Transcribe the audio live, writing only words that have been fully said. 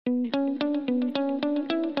What's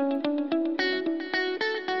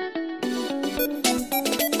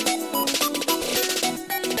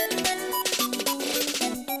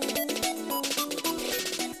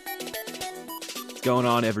going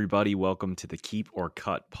on, everybody? Welcome to the Keep or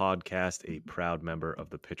Cut podcast, a proud member of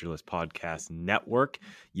the Pitcherless Podcast Network.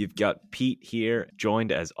 You've got Pete here,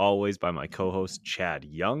 joined as always by my co-host Chad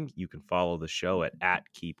Young. You can follow the show at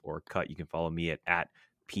Keep or Cut. You can follow me at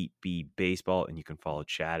Pete B Baseball, and you can follow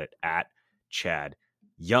Chad at Chad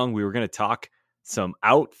Young. We were going to talk some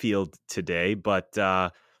outfield today, but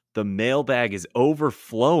the mailbag is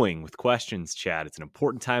overflowing with questions, Chad. It's an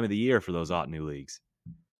important time of the year for those Ottoneu leagues.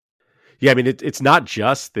 Yeah, I mean, it's not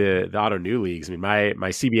just the Ottoneu leagues. I mean,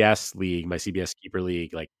 my CBS league, my CBS keeper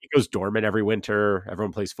league, like it goes dormant every winter.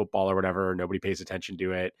 Everyone plays football or whatever. Nobody pays attention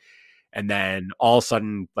to it. And then all of a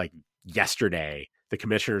sudden, like yesterday, the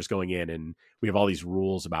commissioner's going in and we have all these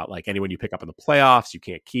rules about like anyone you pick up in the playoffs, you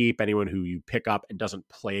can't keep. Anyone who you pick up and doesn't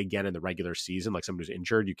play again in the regular season, like someone who's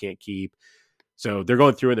injured, you can't keep. So they're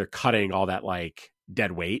going through and they're cutting all that like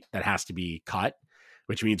dead weight that has to be cut,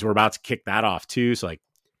 which means we're about to kick that off too. So like,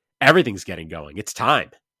 everything's getting going. It's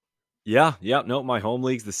time. Yeah. No, my home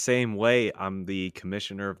league's the same way. I'm the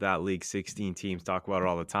commissioner of that league. 16 teams, talk about it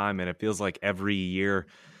all the time, and it feels like every year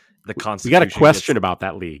the Constitution. We got a question about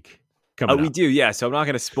that league coming up. We do, yeah. So I'm not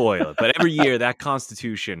going to spoil it, but every year that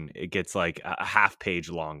Constitution, it gets like a half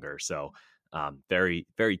page longer. So very,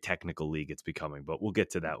 very technical league it's becoming, but we'll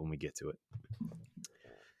get to that when we get to it.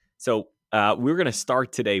 So we're going to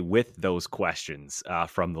start today with those questions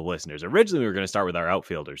from the listeners. Originally, we were going to start with our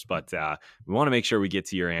outfielders, but we want to make sure we get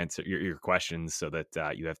to your questions so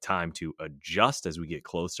that you have time to adjust as we get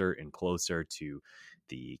closer and closer to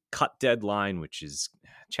the cut deadline, which is,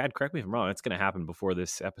 Chad, correct me if I'm wrong, it's going to happen before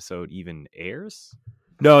this episode even airs?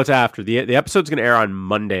 No, it's after. The episode's going to air on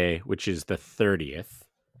Monday, which is the 30th,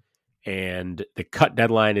 and the cut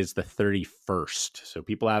deadline is the 31st. So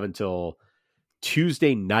people have until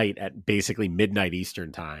Tuesday night at basically midnight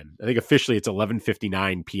Eastern time. I think officially it's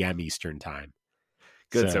 11:59 p.m. Eastern time.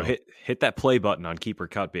 Good. So hit that play button on Keep or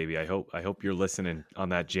Cut, baby. I hope you're listening on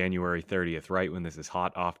that January 30th, right when this is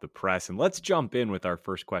hot off the press. And let's jump in with our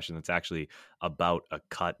first question that's actually about a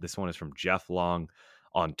cut. This one is from Jeff Long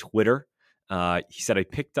on Twitter. He said, I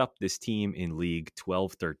picked up this team in League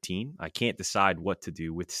 12-13. I can't decide what to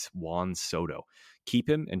do with Juan Soto. Keep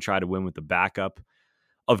him and try to win with the backup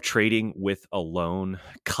of trading with a loan,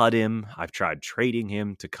 cut him. I've tried trading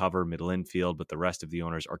him to cover middle infield, but the rest of the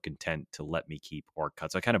owners are content to let me keep or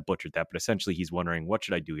cut. So I kind of butchered that, but essentially he's wondering, what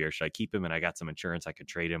should I do here? Should I keep him and I got some insurance? I could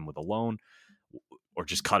trade him with a loan or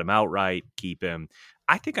just cut him outright, keep him.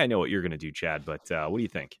 I think I know what you're going to do, Chad, but what do you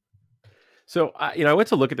think? So, I went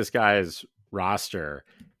to look at this guy's roster,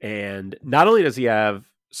 and not only does he have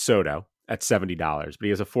Soto at $70, but he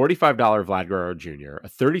has a $45 Vlad Guerrero Jr., a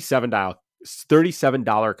 $37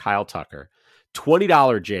 Kyle Tucker,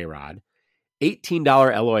 $20 J-Rod,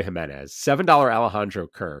 $18 Eloy Jimenez, $7 Alejandro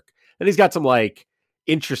Kirk. Then he's got some like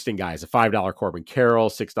interesting guys, a $5 Corbin Carroll,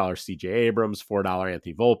 $6 CJ Abrams, $4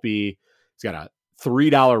 Anthony Volpe. He's got a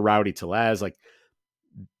 $3 Rowdy Tellez. Like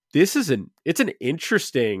it's an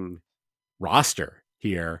interesting roster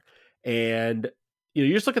here. And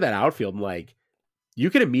you just look at that outfield and like you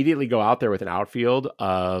can immediately go out there with an outfield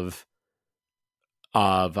of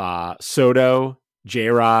Soto,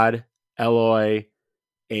 J-Rod, Eloy,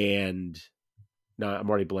 and no, I'm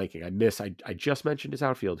already blanking. I just mentioned his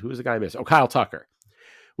outfield. Who was the guy I missed? Oh, Kyle Tucker,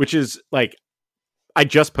 which is like, I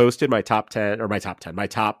just posted my top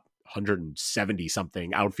 170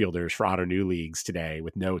 something outfielders for Ottoneu leagues today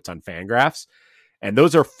with notes on Fangraphs. And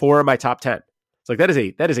those are 4 of my top 10. It's like,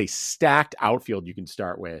 that is a stacked outfield you can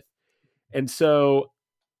start with. And so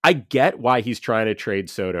I get why he's trying to trade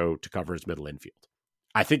Soto to cover his middle infield.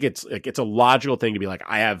 I think it's a logical thing to be like,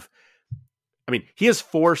 he has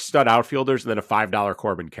 4 stud outfielders and then a $5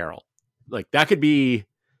 Corbin Carroll. Like that could be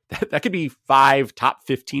 5 top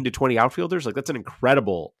 15 to 20 outfielders. Like that's an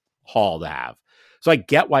incredible haul to have. So I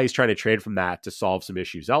get why he's trying to trade from that to solve some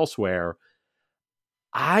issues elsewhere.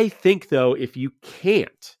 I think though, if you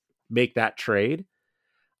can't make that trade,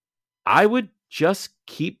 I would just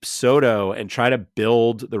keep Soto and try to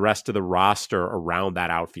build the rest of the roster around that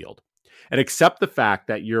outfield. And accept the fact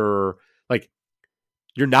that you're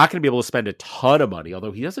not going to be able to spend a ton of money,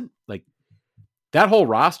 although he doesn't like that whole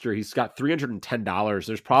roster. He's got $310.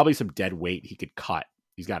 There's probably some dead weight he could cut.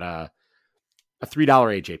 He's got a $3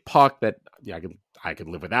 AJ Puck that I could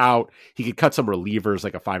live without. He could cut some relievers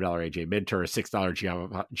like a $5 AJ Minter, a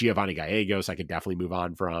 $6 Giovanni Gallegos. I could definitely move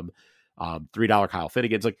on from $3 Kyle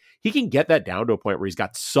Finnegan's. Like he can get that down to a point where he's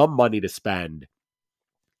got some money to spend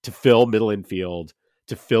to fill middle infield,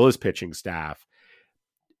 to fill his pitching staff,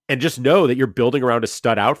 and just know that you're building around a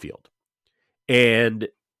stud outfield. And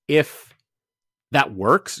if that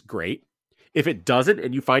works, great. If it doesn't,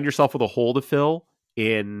 and you find yourself with a hole to fill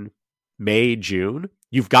in May, June,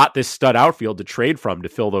 you've got this stud outfield to trade from to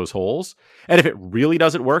fill those holes. And if it really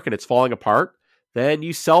doesn't work and it's falling apart, then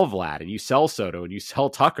you sell Vlad and you sell Soto and you sell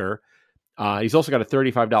Tucker. He's also got a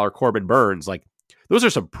 $35 Corbin Burns. Like, those are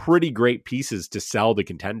some pretty great pieces to sell to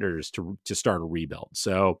contenders to start a rebuild.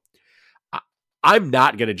 So I'm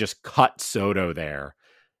not going to just cut Soto there.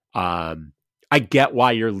 I get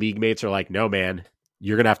why your league mates are like, no, man,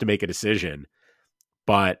 you're going to have to make a decision.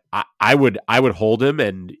 But I would hold him,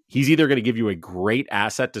 and he's either going to give you a great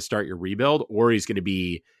asset to start your rebuild, or he's going to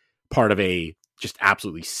be part of a just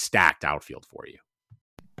absolutely stacked outfield for you.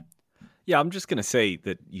 Yeah, I'm just going to say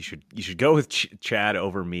that you should go with Chad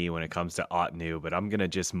over me when it comes to Ottoneu, but I'm going to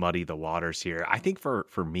just muddy the waters here. I think for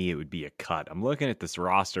me, it would be a cut. I'm looking at this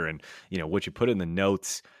roster, and what you put in the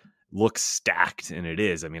notes looks stacked, and it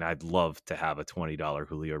is. I mean, I'd love to have a $20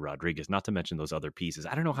 Julio Rodriguez, not to mention those other pieces.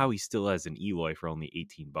 I don't know how he still has an Eloy for only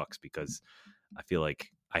 $18, because I feel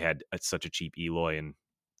like I had such a cheap Eloy in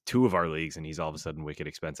 2 of our leagues, and he's all of a sudden wicked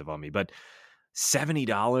expensive on me. But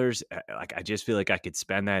 $70, like, I just feel like I could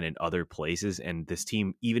spend that in other places. And this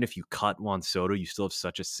team, even if you cut Juan Soto, you still have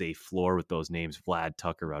such a safe floor with those names: Vlad,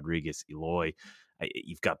 Tucker, Rodriguez, Eloy.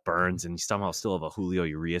 You've got Burns, and you somehow still have a Julio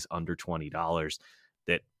Urias under $20.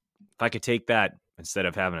 That if I could take that instead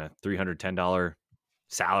of having a $310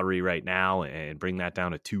 salary right now and bring that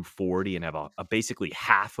down to $240 and have a basically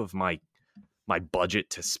half of my budget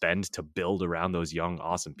to spend to build around those young,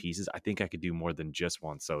 awesome pieces, I think I could do more than just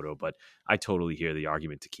Juan Soto. But I totally hear the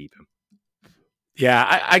argument to keep him.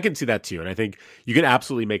 Yeah, I can see that too. And I think you can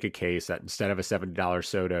absolutely make a case that instead of a $70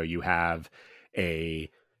 Soto, you have a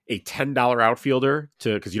 $10 outfielder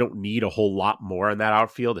because you don't need a whole lot more in that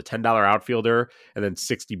outfield, a $10 outfielder, and then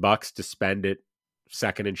 $60 to spend it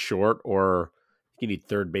second and short, or you need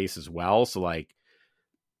third base as well. So like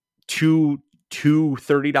two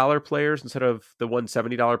 $30 players instead of the one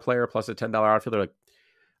 $70 player plus a $10 outfielder. Like,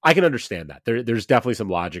 I can understand that. There's definitely some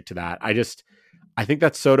logic to that. I think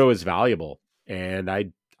that Soto is valuable, and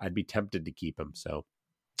I'd be tempted to keep him. So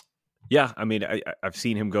yeah, I mean, I've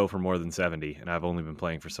seen him go for more than 70, and I've only been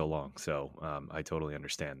playing for so long. So I totally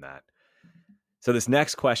understand that. So this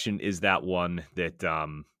next question is that one that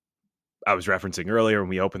I was referencing earlier when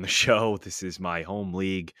we opened the show. This is my home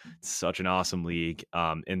league. It's such an awesome league.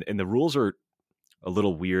 And the rules are a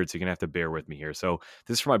little weird, so you're going to have to bear with me here. So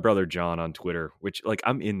this is for my brother John on Twitter, which, like,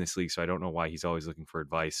 I'm in this league, so I don't know why he's always looking for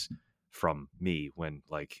advice from me when,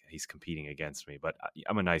 like, he's competing against me. But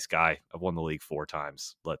I'm a nice guy. I've won the league 4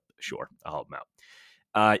 times. Sure, I'll help him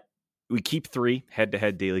out. We keep 3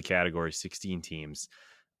 head-to-head daily categories, 16 teams.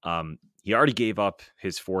 He already gave up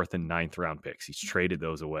his 4th and 9th round picks. He's traded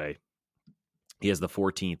those away. He has the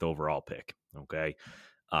 14th overall pick. Okay.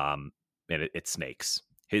 And it snakes.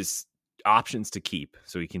 His options to keep,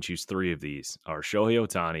 so he can choose 3 of these, are Shohei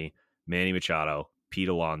Ohtani, Manny Machado, Pete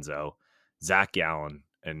Alonso, Zach Gallen,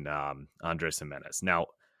 and Andres Jimenez. Now,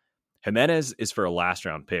 Jimenez is for a last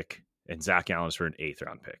round pick, and Zach Gallen is for an 8th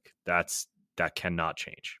round pick. That cannot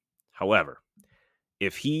change. However,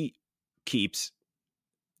 if he keeps,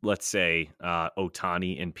 let's say,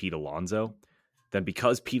 Ohtani and Pete Alonso, then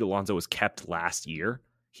because Pete Alonso was kept last year,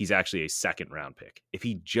 he's actually a 2nd round pick. If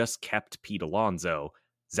he just kept Pete Alonso,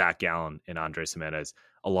 Zach Gallen, and Andres Jimenez,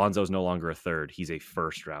 Alonso's no longer a 3rd. He's a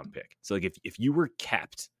 1st round pick. So like if you were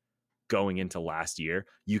kept going into last year,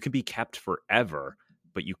 you can be kept forever,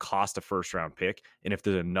 but you cost a 1st round pick. And if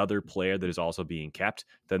there's another player that is also being kept,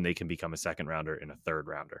 then they can become a 2nd rounder and a 3rd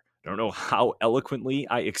rounder. I don't know how eloquently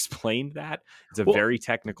I explained that. It's a very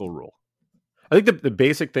technical rule. I think the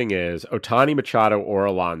basic thing is Ohtani, Machado, or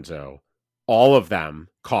Alonso, all of them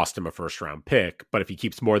cost him a 1st round pick. But if he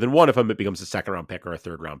keeps more than one of them, it becomes a 2nd round pick or a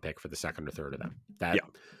 3rd round pick for the 2nd or 3rd of them.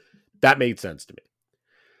 That made sense to me.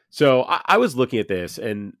 So I was looking at this,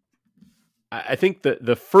 and I think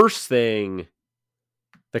the first thing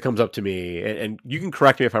that comes up to me, and you can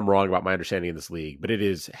correct me if I'm wrong about my understanding of this league, but it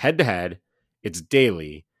is head-to-head, it's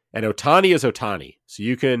daily, and Ohtani is Ohtani. So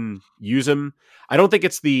you can use him. I don't think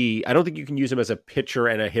you can use him as a pitcher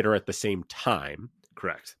and a hitter at the same time.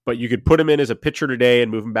 Correct. But you could put him in as a pitcher today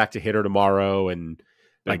and move him back to hitter tomorrow. And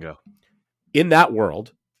bingo. In that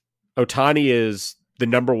world, Ohtani is the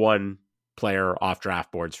number 1 player off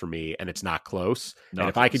draft boards for me, and it's not close. And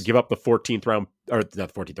if I could give up the 14th round, or not the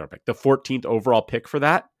 14th round pick, the 14th overall pick for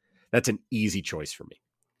that, that's an easy choice for me.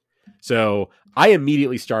 So I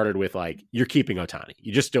immediately started with, like, you're keeping Ohtani.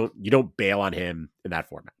 You don't bail on him in that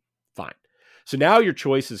format. Fine. So now your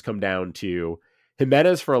choices come down to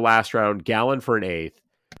Jimenez for a last round, Gallon for an eighth,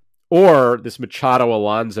 or this Machado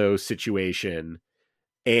Alonso situation.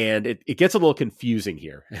 And it gets a little confusing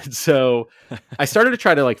here. And so I started to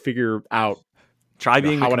try to like figure out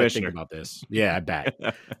being how the would I think commissioner. about this? Yeah, I bet.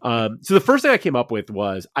 So the first thing I came up with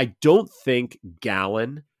was I don't think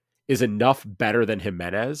Gallon is enough better than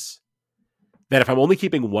Jimenez that if I'm only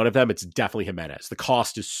keeping one of them, it's definitely Jimenez. The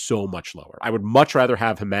cost is so much lower. I would much rather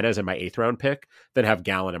have Jimenez in my 8th round pick than have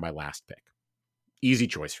Gallon in my last pick. Easy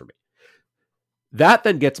choice for me. That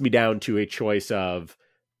then gets me down to a choice of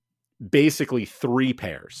basically 3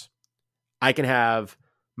 pairs. I can have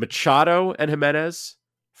Machado and Jimenez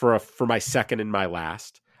for my second and my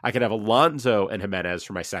last. I can have Alonso and Jimenez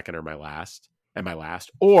for my second or my last,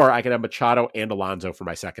 or I can have Machado and Alonso for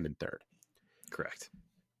my second and third. Correct.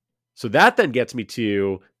 So that then gets me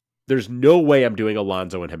to, there's no way I'm doing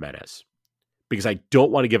Alonso and Jimenez because I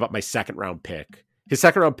don't want to give up my second round pick. His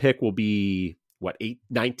second round pick will be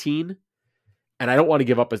 19, and I don't want to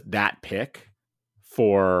give up that pick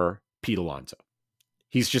for Pete Alonso.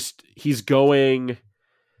 He's going,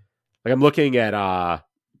 like, I'm looking at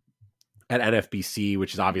NFBC,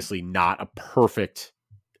 which is obviously not a perfect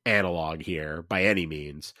analog here by any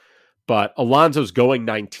means, but Alonso's going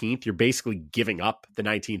 19th. You're basically giving up the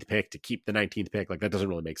 19th pick to keep the 19th pick. Like, that doesn't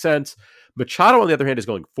really make sense. Machado, on the other hand, is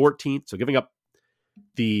going 14th. So giving up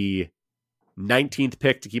the 19th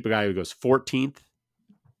pick to keep a guy who goes 14th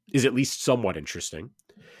is at least somewhat interesting.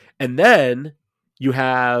 And then you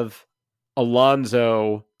have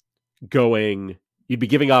Alonso going, you'd be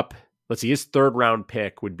giving up, let's see, his 3rd round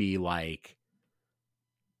pick would be like,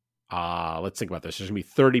 let's think about this. There's going to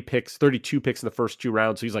be 32 picks in the first 2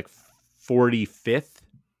 rounds. So he's like 45th,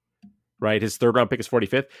 right? His 3rd round pick is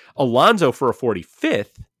 45th. Alonso for a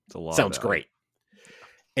 45th sounds great.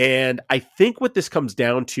 And I think what this comes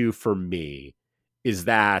down to for me is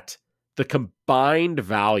that the combined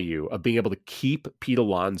value of being able to keep Pete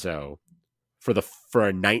Alonso for the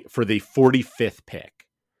 45th pick,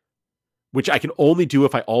 which I can only do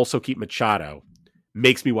if I also keep Machado,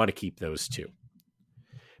 makes me want to keep those 2.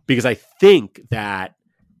 Because I think that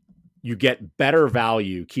you get better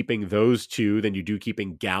value keeping those 2 than you do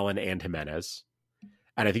keeping Gallon and Jimenez.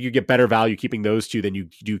 And I think you get better value keeping those 2 than you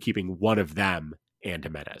do keeping one of them and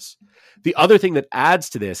Jimenez. The other thing that adds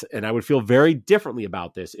to this, and I would feel very differently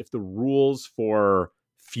about this if the rules for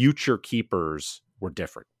future keepers were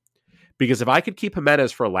different. Because if I could keep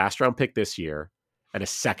Jimenez for a last round pick this year and a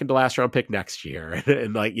second to last round pick next year,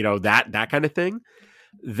 and like, you know, that kind of thing,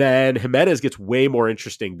 then Jimenez gets way more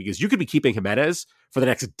interesting because you could be keeping Jimenez for the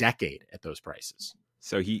next decade at those prices.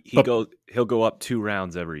 So he'll go up 2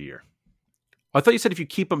 rounds every year. I thought you said if you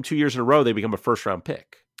keep him 2 years in a row, they become a first round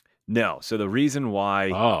pick. No. So the reason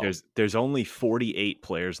why there's only 48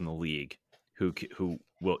 players in the league who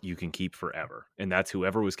you can keep forever, and that's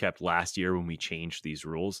whoever was kept last year when we changed these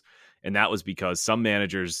rules, and that was because some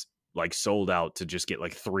managers like sold out to just get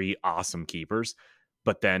like 3 awesome keepers,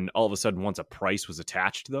 but then all of a sudden once a price was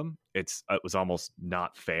attached to them, it was almost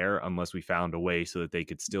not fair unless we found a way so that they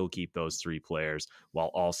could still keep those 3 players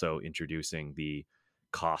while also introducing the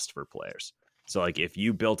cost for players. So like if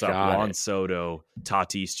you built up Juan Soto,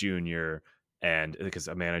 Tatis Jr., and because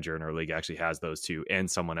a manager in our league actually has those 2 and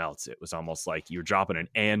someone else, it was almost like you're dropping an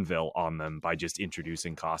anvil on them by just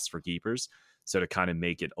introducing costs for keepers. So to kind of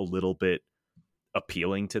make it a little bit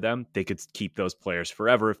appealing to them, they could keep those players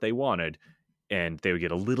forever if they wanted, and they would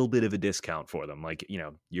get a little bit of a discount for them. Like, you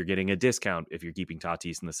know, you're getting a discount if you're keeping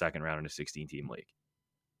Tatis in the 2nd round in a 16-team league.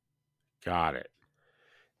 Got it.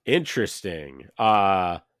 Interesting.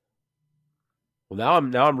 Well, now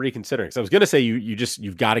I'm reconsidering, because I was going to say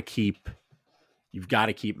you've got to keep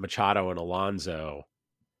Machado and Alonso.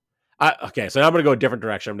 Okay, so now I'm going to go a different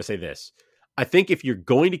direction. I'm going to say this. I think if you're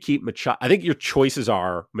going to keep Machado, I think your choices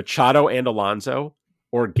are Machado and Alonso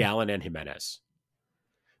or Gallon and Jimenez.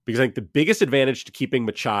 Because I think the biggest advantage to keeping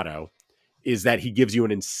Machado is that he gives you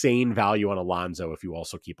an insane value on Alonso if you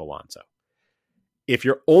also keep Alonso. If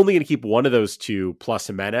you're only going to keep one of those 2 plus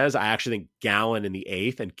Jimenez, I actually think Gallon in the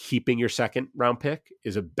 8th and keeping your 2nd round pick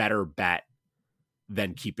is a better bet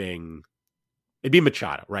than keeping. It'd be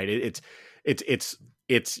Machado, right? It's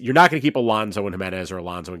you're not going to keep Alonso and Jimenez or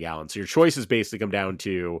Alonso and Gallon. So your choices basically come down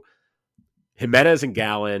to Jimenez and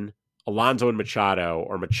Gallon, Alonso and Machado,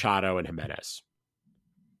 or Machado and Jimenez.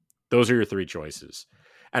 Those are your 3 choices.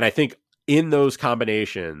 And I think in those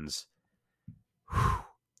combinations,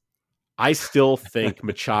 I still think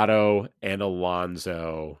Machado and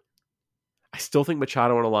Alonso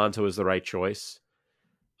is the right choice.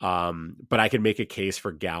 But I can make a case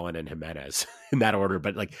for Gallon and Jimenez in that order.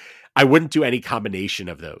 But like, I wouldn't do any combination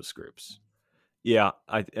of those groups. Yeah,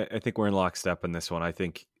 I think we're in lockstep in this one. I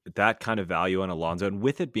think that kind of value on Alonso, and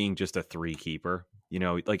with it being just a three keeper,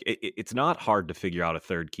 like it's not hard to figure out a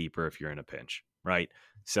third keeper if you're in a pinch, right?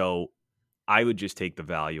 So I would just take the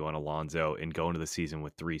value on Alonso and go into the season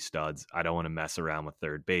with three studs. I don't want to mess around with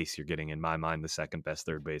third base. You're getting, in my mind, the second best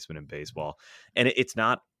third baseman in baseball. And it's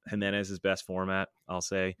not Jimenez's best format, I'll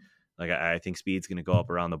say. Like, I think speed's going to go up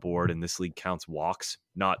around the board, and this league counts walks,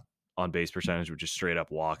 not on base percentage, but just straight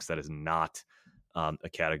up walks. That is not a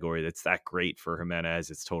category that's that great for Jimenez.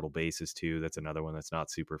 It's total bases, too. That's another one that's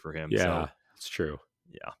not super for him. Yeah, So, it's true.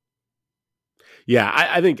 yeah. Yeah,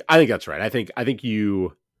 I think that's right. I think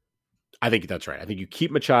that's right. I think you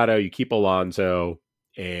keep Machado, you keep Alonso,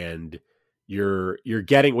 and you're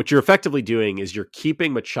getting what you're effectively doing is you're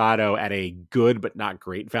keeping Machado at a good but not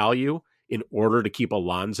great value in order to keep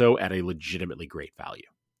Alonso at a legitimately great value.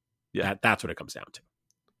 Yeah, that's what it comes down to.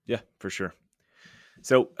 Yeah, for sure.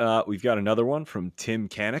 So we've got another one from Tim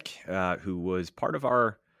Canick, who was part of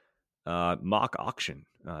our mock auction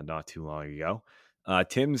not too long ago.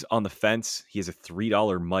 Tim's on the fence. He has a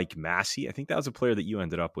 $3 Mike Massey. I think that was a player that you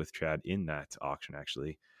ended up with, Chad, in that auction,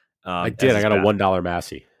 actually. I did. I got a $1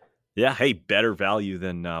 Massey. Yeah, hey, better value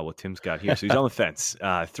than what Tim's got here. So he's on the fence.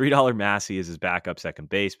 $3 Massey is his backup second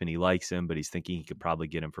baseman. He likes him, but he's thinking he could probably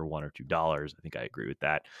get him for $1 or $2. I think I agree with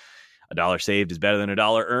that. $1 saved is better than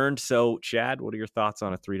 $1 earned. So, Chad, what are your thoughts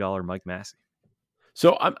on a $3 Mike Massey?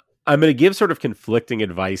 So I'm going to give sort of conflicting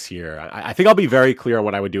advice here. I think I'll be very clear on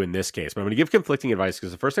what I would do in this case, but I'm going to give conflicting advice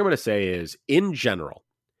because the first thing I'm going to say is, in general,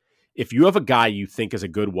 if you have a guy you think is a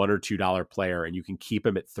good $1 or $2 player and you can keep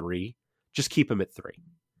him at 3, just keep him at 3.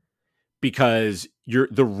 Because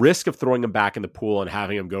the risk of throwing him back in the pool and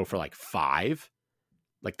having him go for like 5,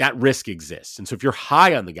 like that risk exists. And so if you're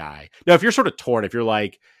high on the guy, now if you're sort of torn, if you're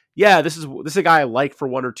like, yeah, this is a guy I like for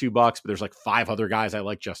 $1 or $2, but there's like 5 other guys I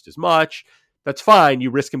like just as much, that's fine.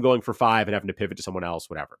 You risk him going for 5 and having to pivot to someone else,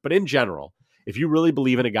 whatever. But in general, if you really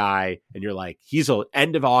believe in a guy and you're like, he's an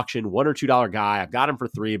end of auction $1 or $2 guy, I've got him for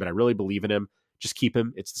 3, but I really believe in him, just keep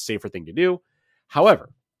him. It's the safer thing to do.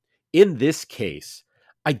 However, in this case,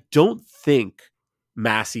 I don't think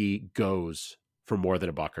Massey goes for more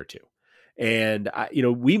than $1 or $2. And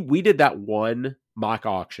we did that one mock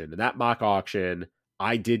auction, and that mock auction,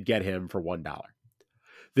 I did get him for $1.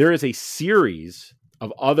 There is a series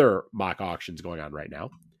of other mock auctions going on right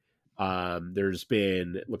now. There's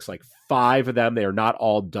been, it looks like 5 of them. They are not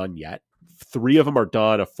all done yet. 3 of them are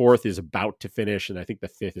done. A 4th is about to finish, and I think the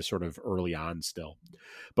 5th is sort of early on still.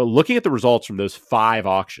 But looking at the results from those 5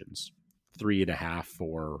 auctions, 3.5,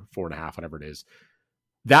 4, 4.5, whatever it is,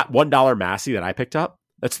 that $1 Massey that I picked up,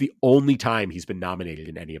 that's the only time he's been nominated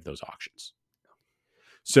in any of those auctions.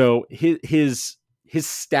 So his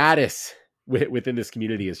status within this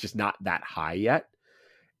community is just not that high yet.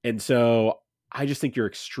 And so I just think you're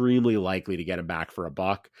extremely likely to get him back for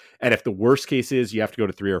 $1. And if the worst case is you have to go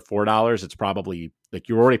to $3 or $4, it's probably like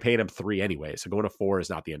you're already paying him 3 anyway. So going to 4 is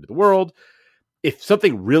not the end of the world. If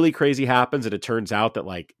something really crazy happens and it turns out that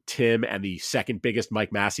like Tim and the second biggest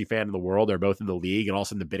Mike Massey fan in the world are both in the league and all of a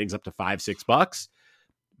sudden the bidding's up to $5-6,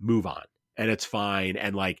 move on. And it's fine.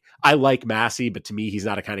 And like, I like Massey, but to me, he's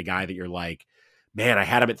not a kind of guy that you're like, man, I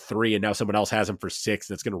had him at 3 and now someone else has him for 6.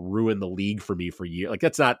 That's going to ruin the league for me for years. Like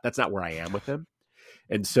that's not where I am with him.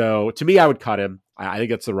 And so to me, I would cut him. I think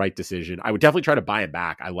that's the right decision. I would definitely try to buy him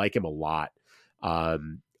back. I like him a lot. I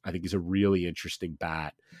think he's a really interesting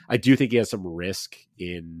bat. I do think he has some risk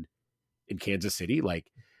in Kansas City.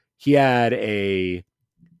 Like he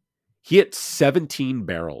hit 17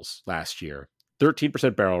 barrels last year,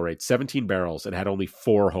 13% barrel rate, 17 barrels, and had only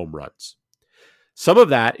 4 home runs. Some of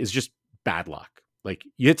that is just bad luck. Like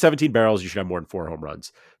you hit 17 barrels, you should have more than 4 home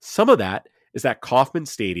runs. Some of that is that Kauffman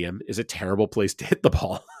Stadium is a terrible place to hit the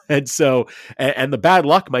ball. And so, and the bad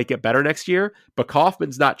luck might get better next year, but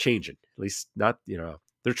Kauffman's not changing. At least not,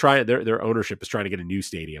 they're trying, their ownership is trying to get a new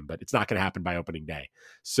stadium, but it's not going to happen by opening day.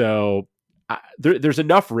 So there's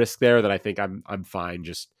enough risk there that I think I'm fine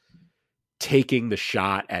just taking the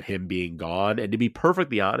shot at him being gone. And to be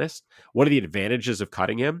perfectly honest, one of the advantages of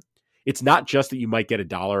cutting him, it's not just that you might get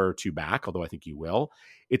 $1 or $2 back, although I think you will.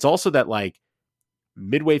 It's also that like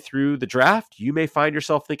midway through the draft, you may find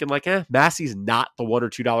yourself thinking like, Massey's not the $1 or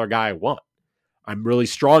 $2 guy I want. I'm really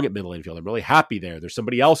strong at middle infield. I'm really happy there. There's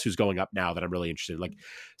somebody else who's going up now that I'm really interested in. Like,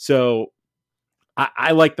 so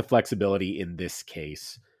I like the flexibility in this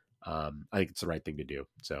case. I think it's the right thing to do.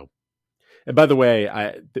 So, and by the way,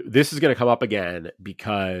 this is going to come up again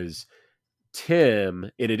because Tim,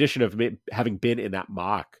 in addition of having been in that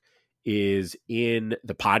mock, is in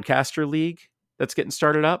the podcaster league that's getting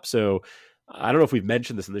started up. So I don't know if we've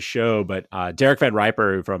mentioned this in the show, but Derek Van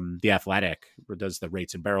Riper from The Athletic, who does the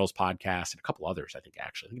Rates and Barrels podcast and a couple others, I think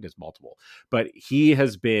he does multiple. But he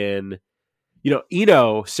has been,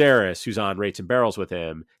 Eno Saris, who's on Rates and Barrels with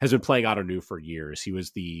him, has been playing Ottoneu for years. He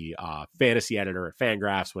was the fantasy editor at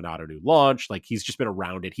Fangraphs when Ottoneu launched. Like, he's just been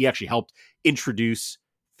around it. He actually helped introduce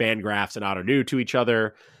Fangraphs and Ottoneu to each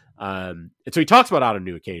other. And so he talks about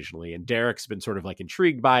Ottoneu occasionally, and Derek's been sort of like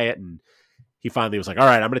intrigued by it, and he finally was like, all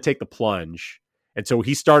right, I'm going to take the plunge. And so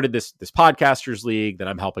he started this podcasters league that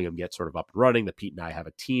I'm helping him get sort of up and running, that Pete and I have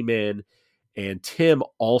a team in. And Tim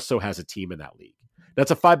also has a team in that league.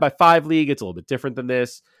 That's a 5x5 league. It's a little bit different than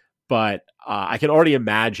this, but I can already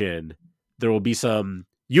imagine there will be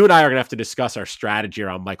you and I are going to have to discuss our strategy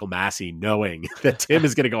around Michael Massey, knowing that Tim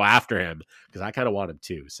is going to go after him, because I kind of want him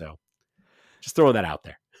too. So just throwing that out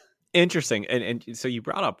there. Interesting. And so you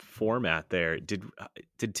brought up format there. Did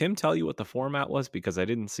Tim tell you what the format was? Because I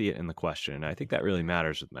didn't see it in the question. And I think that really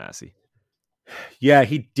matters with Massey. Yeah,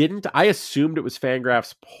 he didn't. I assumed it was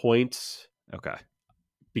Fangraphs points. Okay.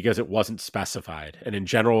 Because it wasn't specified. And in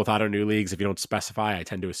general, with Ottoneu leagues, if you don't specify, I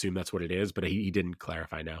tend to assume that's what it is, but he didn't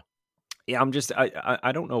clarify now. Yeah,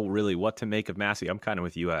 I don't know really what to make of Massey. I'm kind of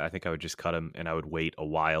with you. I think I would just cut him, and I would wait a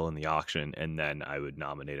while in the auction, and then I would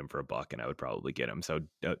nominate him for $1, and I would probably get him. So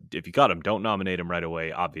if you cut him, don't nominate him right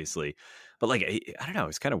away, obviously. But like, I don't know,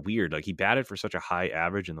 it's kind of weird. Like, he batted for such a high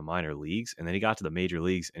average in the minor leagues, and then he got to the major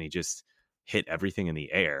leagues, and he just hit everything in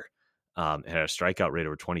the air, and had a strikeout rate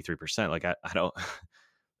over 23%. Like, I don't.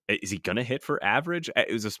 Is he going to hit for average?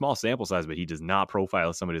 It was a small sample size, but he does not profile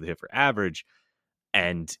as somebody to hit for average.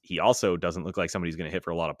 And he also doesn't look like somebody who's going to hit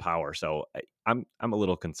for a lot of power. So I'm a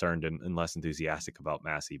little concerned and less enthusiastic about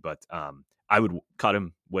Massey, but I would cut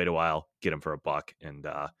him, wait a while, get him for $1, and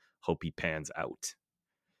hope he pans out.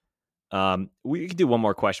 We can do one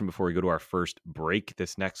more question before we go to our first break.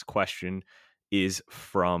 This next question is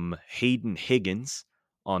from Hayden Higgins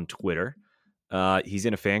on Twitter. He's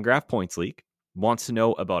in a Fangraph points league. Wants to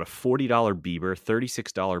know about a $40 Bieber,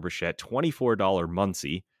 $36 Bichette, $24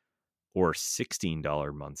 Muncy, or $16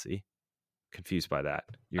 Muncy. Confused by that.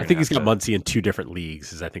 I think he's got Muncy in two different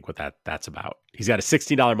leagues, is I think what that's about. He's got a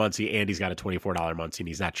 $16 Muncy and he's got a $24 Muncy, and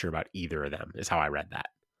he's not sure about either of them, is how I read that.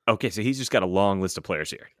 Okay, so he's just got a long list of players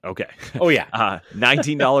here. Okay. Oh, yeah.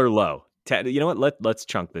 $19 low. You know what? Let's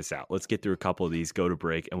chunk this out. Let's get through a couple of these, go to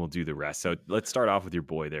break, and we'll do the rest. So let's start off with your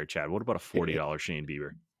boy there, Chad. What about a $40 Shane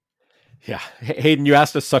Bieber? Yeah. Hayden, you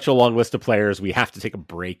asked us such a long list of players. We have to take a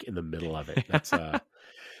break in the middle of it. That's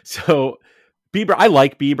so Bieber, I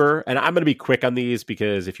like Bieber, and I'm going to be quick on these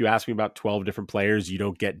because if you ask me about 12 different players, you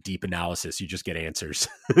don't get deep analysis. You just get answers.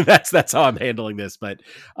 That's how I'm handling this. But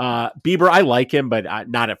Bieber, I like him, but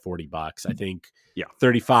not at $40. I think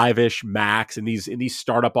 35-ish max. In these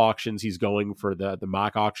startup auctions, he's going for the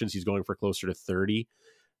mock auctions. He's going for closer to 30.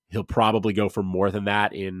 He'll probably go for more than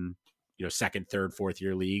that in second, third, fourth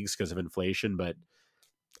year leagues because of inflation. But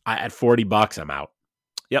at $40, I'm out.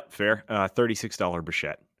 Yep, fair. $36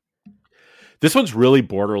 Bichette. This one's really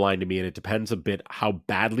borderline to me, and it depends a bit how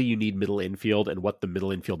badly you need middle infield and what the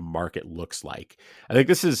middle infield market looks like. I think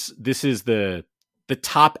this is the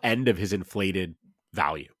top end of his inflated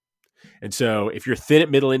value. And so if you're thin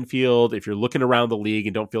at middle infield, if you're looking around the league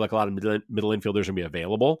and don't feel like a lot of middle infielders are going to be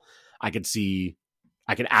available, I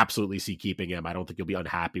can absolutely see keeping him. I don't think you'll be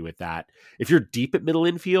unhappy with that. If you're deep at middle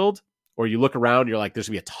infield, or you look around, you're like, there's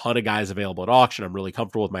going to be a ton of guys available at auction, I'm really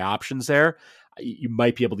comfortable with my options there, you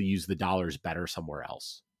might be able to use the dollars better somewhere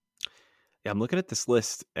else. Yeah, I'm looking at this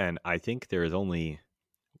list, and I think there is only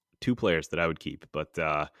 2 players that I would keep, but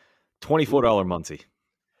 $24 Muncy.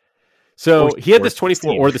 So he had this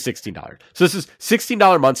 24 or the $16. So this is $16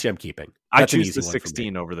 Muncy I'm keeping. That's I choose the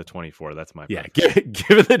 16 over the 24. That's my preference. Yeah,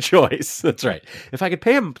 given the choice. That's right. If I could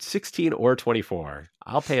pay him 16 or 24,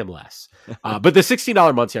 I'll pay him less. But the $16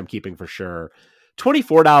 Muncy I'm keeping for sure.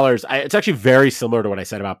 $24, it's actually very similar to what I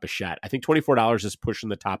said about Bichette. I think $24 is pushing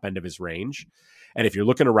the top end of his range. And if you're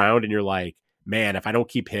looking around and you're like, man, if I don't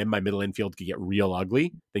keep him, my middle infield could get real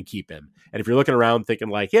ugly, then keep him. And if you're looking around thinking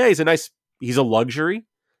like, yeah, he's a luxury,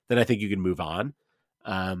 then I think you can move on.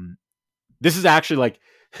 This is actually like,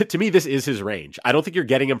 to me, this is his range. I don't think you're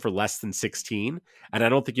getting him for less than 16, and I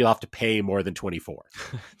don't think you'll have to pay more than 24.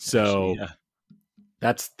 So actually, yeah.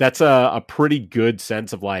 That's a pretty good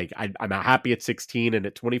sense of like, I'm happy at 16, and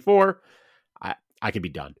at 24, I could be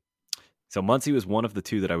done. So Muncy was one of the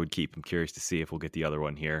 2 that I would keep. I'm curious to see if we'll get the other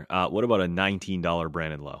one here. What about a $19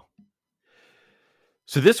 Brandon Lowe?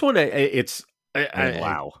 So this one, it's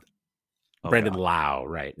Lau. Brandon Lau,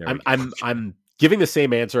 right? I'm giving the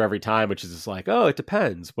same answer every time, which is just like, oh, it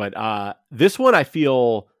depends. But this one, I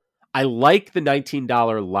feel I like the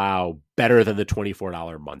 $19 Lau better than the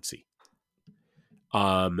 $24 Muncy.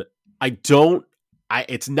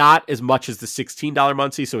 It's not as much as the $16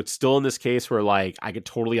 Muncy, so it's still in this case where like I could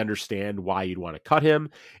totally understand why you'd want to cut him.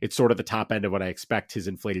 It's sort of the top end of what I expect his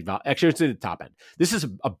inflated value. Actually, it's in the top end. This is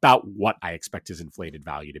about what I expect his inflated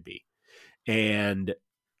value to be. And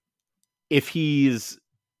if he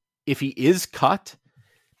is cut,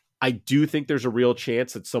 I do think there's a real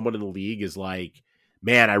chance that someone in the league is like,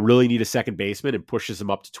 man, I really need a second baseman, and pushes him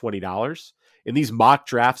up to $20. In these mock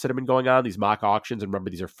drafts that have been going on, these mock auctions, and remember,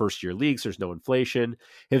 these are first year leagues, there's no inflation.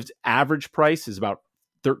 His average price is about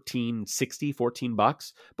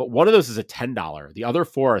 $13.60, but one of those is a $10. The other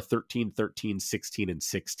four are 13, 13, 16, and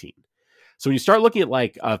 16. So when you start looking at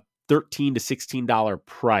like a $13 to $16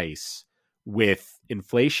 price with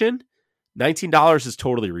inflation, $19 is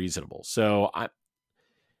totally reasonable. So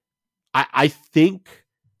I think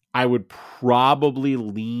I would probably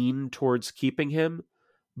lean towards keeping him,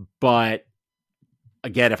 but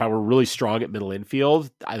again, if I were really strong at middle infield,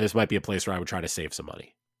 this might be a place where I would try to save some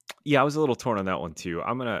money. Yeah, I was a little torn on that one too.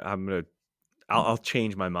 I'll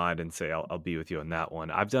change my mind and say I'll be with you on that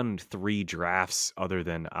one. I've done 3 drafts other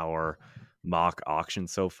than our mock auction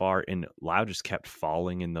so far, and Lau just kept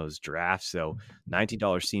falling in those drafts. So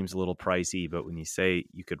 $19 seems a little pricey, but when you say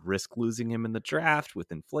you could risk losing him in the draft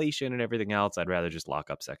with inflation and everything else, I'd rather just lock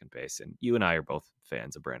up second base. And you and I are both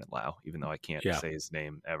fans of Brandon Lau, even though I can't say his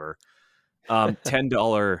name ever.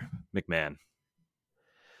 $10 McMahon.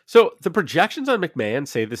 So the projections on McMahon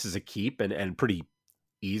say this is a keep and pretty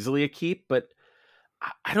easily a keep, but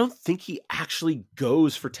I don't think he actually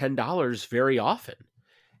goes for $10 very often.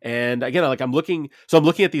 And again, like I'm looking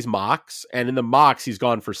at these mocks, and in the mocks, he's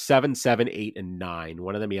gone for 7, 7, 8, and 9.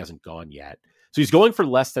 One of them he hasn't gone yet. So he's going for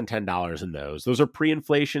less than $10 in those. Those are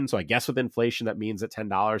pre-inflation. So I guess with inflation, that means that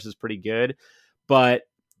 $10 is pretty good. But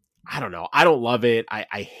I don't know. I don't love it.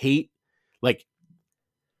 I hate, like,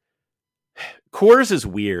 Coors is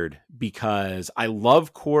weird because I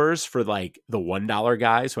love Coors for like the $1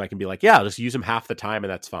 guys who I can be like, yeah, I'll just use them half the time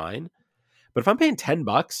and that's fine. But if I'm paying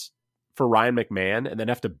 $10 for Ryan McMahon and then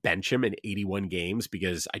have to bench him in 81 games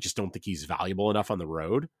because I just don't think he's valuable enough on the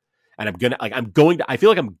road, and I feel like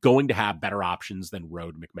I'm going to have better options than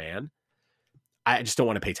road McMahon, I just don't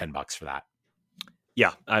want to pay $10 for that.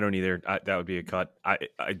 Yeah, I don't either. That would be a cut.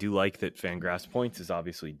 I do like that Fangraphs points is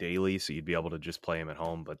obviously daily, so you'd be able to just play him at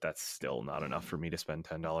home, but that's still not enough for me to spend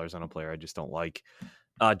 $10 on a player I just don't like.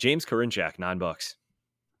 James Karinchak, $9.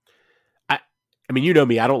 I mean, you know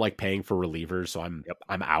me, I don't like paying for relievers, so I'm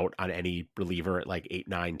out on any reliever at like $8,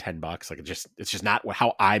 $9, $10. Like it's just not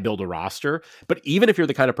how I build a roster. But even if you're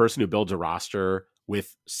the kind of person who builds a roster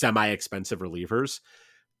with semi-expensive relievers,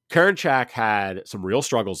 Karinchak had some real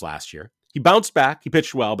struggles last year. He bounced back, he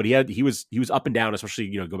pitched well, but he was up and down, especially,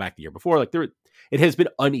 go back the year before. Like it has been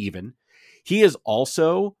uneven. He is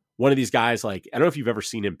also one of these guys, like, I don't know if you've ever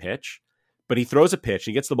seen him pitch, but he throws a pitch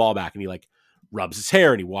and he gets the ball back and he like rubs his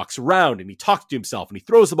hair and he walks around and he talks to himself and he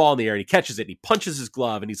throws the ball in the air and he catches it and he punches his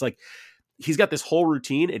glove and he's got this whole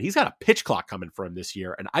routine and he's got a pitch clock coming for him this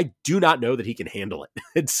year. And I do not know that he can handle it.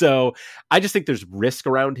 And so I just think there's risk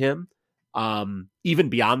around him. Even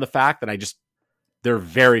beyond the fact that there are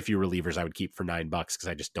very few relievers I would keep for $9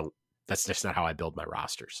 because that's just not how I build my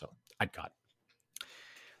roster. So I'd cut.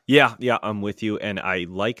 Yeah, I'm with you. And I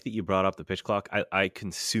like that you brought up the pitch clock. I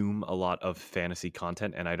consume a lot of fantasy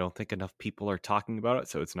content, and I don't think enough people are talking about it.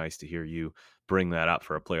 So it's nice to hear you bring that up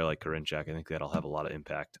for a player like Karinchak. I think that'll have a lot of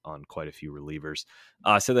impact on quite a few relievers.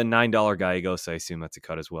 So the $9 Gallegos, I assume that's a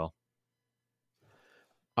cut as well.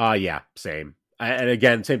 Yeah, same. And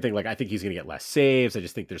again, same thing. Like, I think he's going to get less saves. I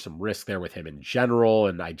just think there's some risk there with him in general.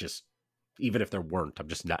 And even if there weren't, I'm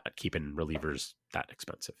just not keeping relievers that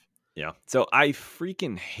expensive. Yeah. So I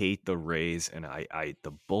freaking hate the Rays and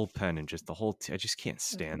the bullpen and just the whole I just can't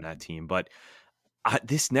stand that team. But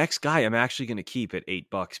this next guy I'm actually going to keep at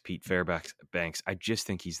 $8, Pete Fairbanks. I just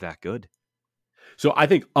think he's that good. So I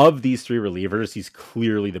think of these 3 relievers, he's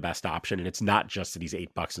clearly the best option. And it's not just that he's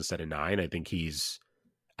 $8 instead of $9. I think he's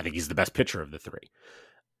the best pitcher of the 3.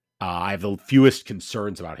 I have the fewest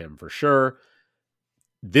concerns about him for sure.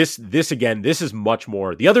 This is much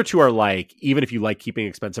more. The other 2 are like, even if you like keeping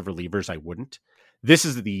expensive relievers, I wouldn't. This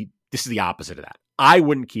is the opposite of that. I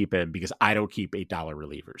wouldn't keep him because I don't keep $8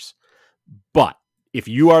 relievers. But if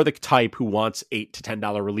you are the type who wants $8 to $10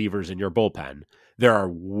 relievers in your bullpen, there are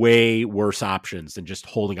way worse options than just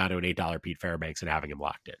holding on to an $8 Pete Fairbanks and having him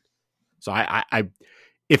locked in. So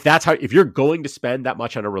if you're going to spend that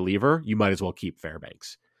much on a reliever, you might as well keep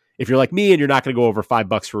Fairbanks. If you're like me and you're not going to go over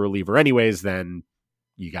 $5 for a reliever anyways, then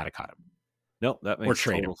you got to cut him. No, that makes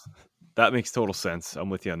That makes total sense. I'm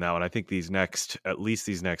with you on that one. I think at least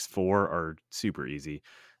these next four are super easy.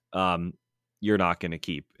 You're not going to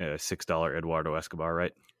keep a $6 Eduardo Escobar,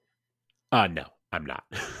 right? No, I'm not.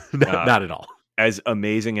 Not at all. As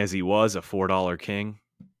amazing as he was, a $4 King.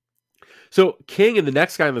 So King and the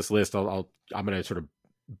next guy on this list, I'm going to sort of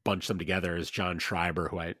bunch them together, is John Schreiber,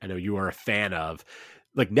 who I know you are a fan of.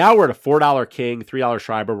 Like now we're at a $4 King, $3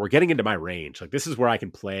 Schreiber. We're getting into my range. Like this is where I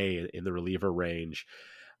can play in the reliever range.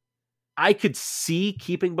 I could see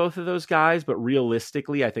keeping both of those guys, but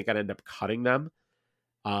realistically, I think I'd end up cutting them.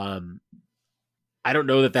 I don't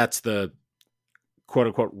know that that's the quote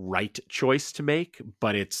unquote right choice to make,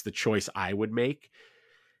 but it's the choice I would make.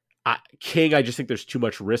 King, I just think there's too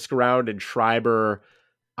much risk around, and Schreiber,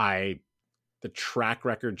 the track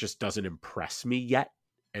record just doesn't impress me yet.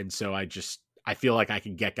 And so I feel like I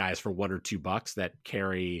can get guys for $1 or $2 that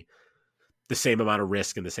carry the same amount of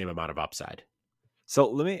risk and the same amount of upside. So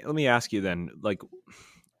let me ask you then, like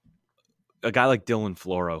a guy like Dylan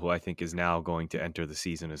Floro, who I think is now going to enter the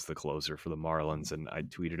season as the closer for the Marlins, and I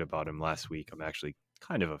tweeted about him last week. I'm actually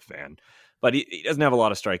kind of a fan, but he doesn't have a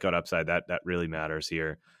lot of strikeout upside. That really matters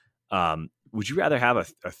here. Would you rather have a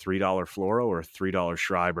 $3 Floro or a $3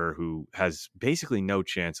 Schreiber, who has basically no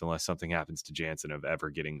chance unless something happens to Jansen of ever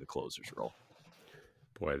getting the closer's role?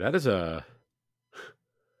 Boy, that is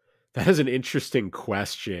an interesting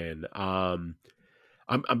question. I'm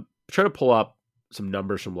trying to pull up some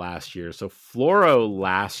numbers from last year. So Floro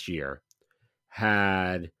last year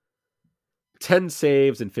had 10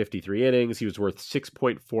 saves in 53 innings. He was worth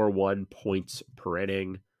 6.41 points per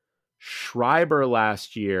inning. Schreiber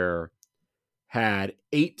last year had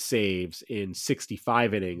 8 saves in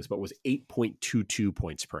 65 innings, but was 8.22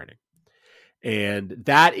 points per inning. And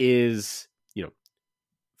that is,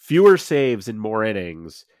 fewer saves and more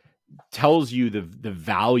innings tells you the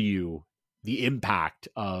value, the impact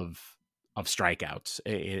of strikeouts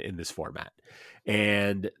in this format.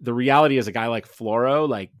 And the reality is, a guy like Floro,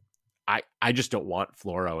 like I just don't want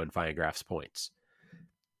Floro and Fangraphs points.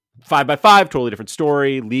 5x5, totally different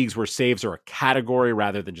story. Leagues where saves are a category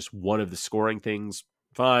rather than just one of the scoring things,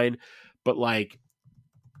 fine. But like,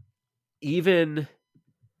 even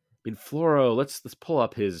in Floro, let's pull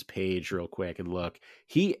up his page real quick and look.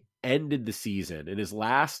 He ended the season in his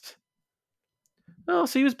last. So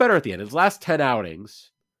he was better at the end. His last 10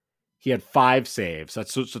 outings, he had 5 saves.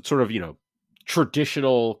 That's sort of,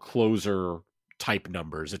 traditional closer type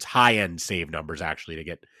numbers. It's high end save numbers actually to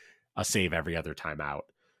get a save every other time out.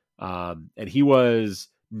 And he was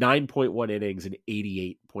 9.1 innings and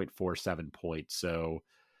 88.47 points. So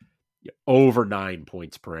over 9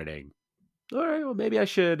 points per inning. All right, well, maybe I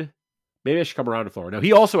should come around to Floro. Now,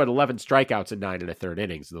 he also had 11 strikeouts in 9 1/3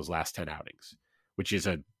 innings in those last 10 outings, which is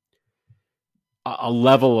a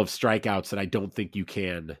level of strikeouts that I don't think you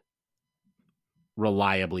can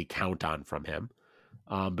reliably count on from him.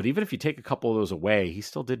 But even if you take a couple of those away, he's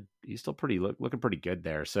still looking pretty good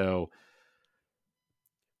there. So,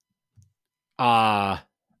 I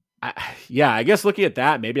guess looking at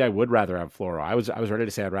that, maybe I would rather have Floro. I was ready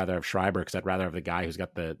to say I'd rather have Schreiber because I'd rather have the guy who's got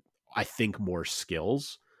I think more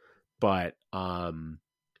skills, but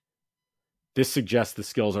this suggests the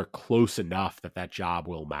skills are close enough that job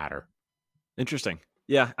will matter. Interesting.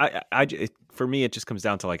 Yeah. For me, it just comes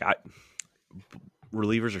down to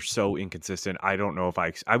relievers are so inconsistent. I don't know if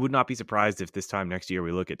I would not be surprised if this time next year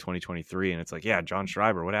we look at 2023 and it's like, yeah, John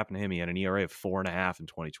Schreiber, what happened to him? He had an ERA of 4.5 in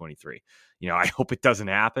 2023. I hope it doesn't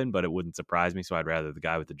happen, but it wouldn't surprise me. So I'd rather the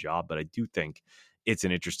guy with the job, but I do think it's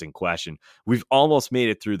an interesting question. We've almost made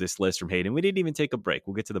it through this list from Hayden. We didn't even take a break.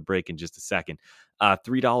 We'll get to the break in just a second.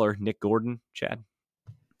 $3 Nick Gordon, Chad.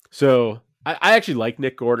 So I actually like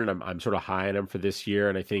Nick Gordon. I'm sort of high on him for this year.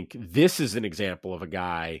 And I think this is an example of a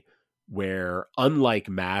guy where, unlike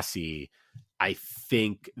Massey, I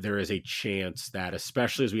think there is a chance that,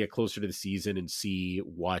 especially as we get closer to the season and see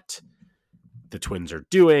what the Twins are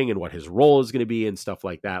doing and what his role is going to be and stuff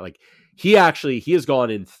like that, like he has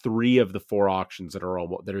gone in 3 of the 4 auctions that are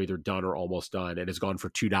either done or almost done, and has gone for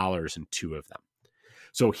 $2 in 2 of them.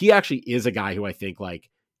 So he actually is a guy who I think, like,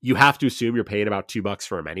 you have to assume you're paying about $2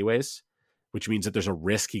 for him anyways, which means that there's a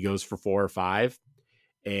risk he goes for 4 or 5.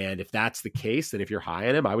 And if that's the case, then if you're high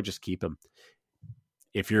on him, I would just keep him.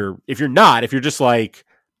 If you're not, if you're just like,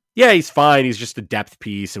 yeah, he's fine, he's just a depth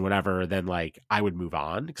piece and whatever, then like I would move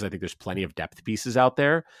on, because I think there's plenty of depth pieces out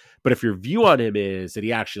there. But if your view on him is that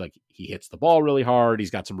he actually, he hits the ball really hard,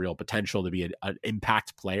 he's got some real potential to be an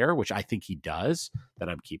impact player, which I think he does, then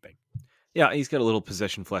I'm keeping. Yeah, he's got a little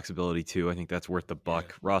possession flexibility too. I think that's worth the Yeah.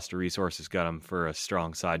 buck. Roster resources got him for a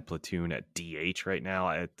strong side platoon at DH right now.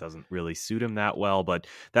 It doesn't really suit him that well, but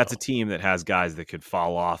that's a No. team that has guys that could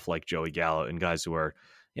fall off like Joey Gallo and guys who are,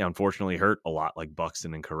 unfortunately hurt a lot like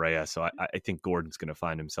Buxton and Correa. So I think Gordon's going to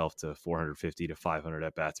find himself to 450 to 500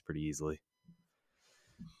 at bats pretty easily.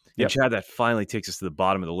 And Yep. Chad, that finally takes us to the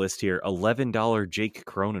bottom of the list here. $11 Jake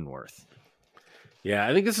Cronenworth. Yeah,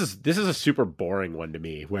 I think this is a super boring one to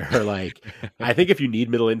me where like I think if you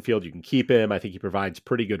need middle infield, you can keep him. I think he provides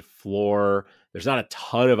pretty good floor. There's not a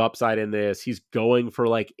ton of upside in this. He's going for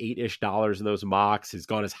like $8-ish in those mocks. He's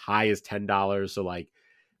gone as high as $10. So like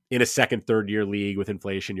in a second, third year league with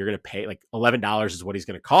inflation, you're going to pay like $11 is what he's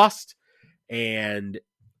going to cost. And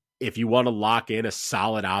if you want to lock in a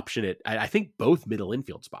solid option I think both middle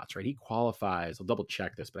infield spots, right? He qualifies. I'll double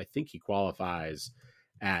check this, but I think he qualifies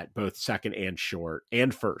at both second and short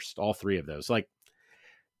and first, all three of those. Like,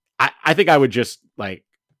 I think I would just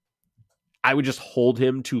hold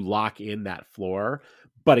him to lock in that floor.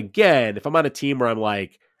 But again, if I'm on a team where I'm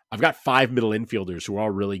like, I've got 5 middle infielders who are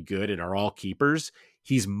all really good and are all keepers,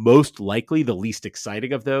 he's most likely the least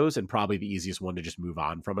exciting of those and probably the easiest one to just move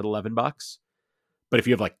on from at $11. But if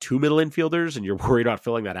you have like 2 middle infielders and you're worried about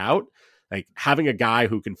filling that out, like having a guy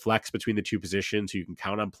who can flex between the two positions, who you can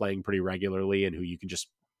count on playing pretty regularly and who you can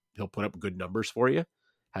he'll put up good numbers for you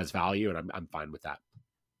has value. And I'm fine with that.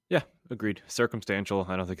 Yeah, agreed. Circumstantial.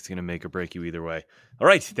 I don't think it's going to make or break you either way. All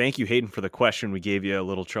right. Thank you, Hayden, for the question. We gave you a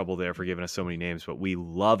little trouble there for giving us so many names, but we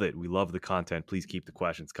love it. We love the content. Please keep the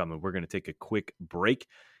questions coming. We're going to take a quick break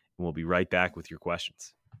and we'll be right back with your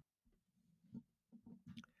questions.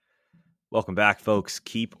 Welcome back, folks.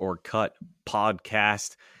 Keep or Cut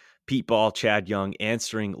podcast. Pete Ball, Chad Young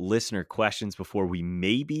answering listener questions before we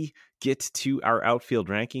maybe get to our outfield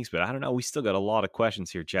rankings. But I don't know. We still got a lot of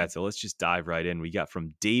questions here, Chad. So let's just dive right in. We got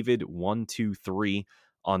from David123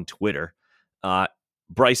 on Twitter.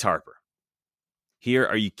 Bryce Harper. Here,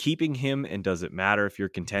 are you keeping him? And does it matter if you're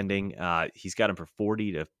contending? He's got him for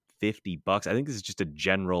 $40 to $50. I think this is just a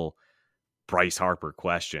general Bryce Harper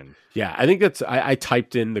question. Yeah, I think that's I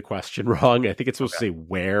typed in the question wrong. I think it's supposed to say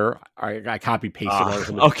where. I copy pasted on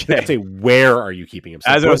something. Okay. I say where are you keeping him?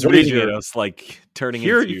 So as I was reading it, I was like turning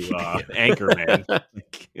here into Anchorman.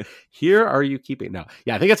 Here are you keeping? No,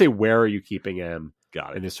 yeah, I think I'd say where are you keeping him?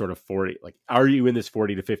 Got it. In this sort of 40, like are you in this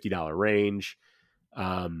 $40 to $50 range?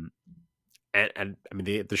 And I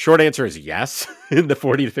mean the short answer is yes, in the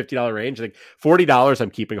 $40 to $50 range. Like $40,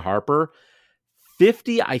 I'm keeping Harper.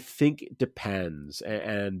 50, I think it depends.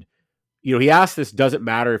 And, he asked this, does it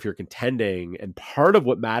matter if you're contending? And part of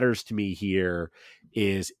what matters to me here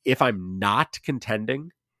is if I'm not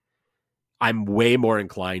contending, I'm way more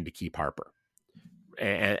inclined to keep Harper.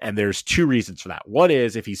 And there's 2 reasons for that. One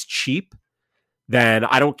is if he's cheap, then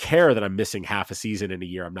I don't care that I'm missing half a season in a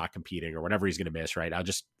year I'm not competing or whatever he's going to miss, right? I'll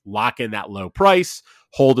just lock in that low price,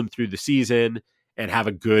 hold him through the season, and have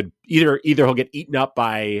a good either he'll get eaten up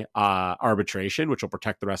by arbitration, which will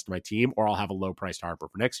protect the rest of my team, or I'll have a low priced Harper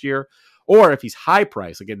for next year. Or if he's high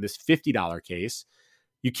price, again, this $50 case,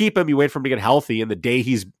 you keep him, you wait for him to get healthy, and the day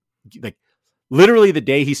he's like literally the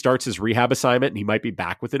day he starts his rehab assignment and he might be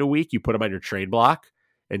back within a week, you put him on your trade block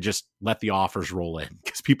and just let the offers roll in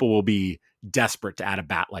because people will be desperate to add a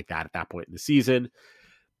bat like that at that point in the season.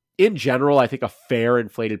 In general, I think a fair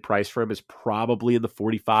inflated price for him is probably in the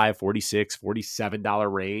 $45, $46,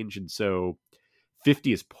 $47 range. And so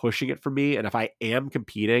 50 is pushing it for me. And if I am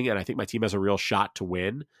competing and I think my team has a real shot to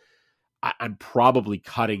win, I'm probably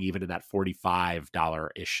cutting even in that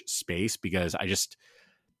 $45-ish space because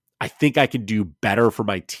I think I can do better for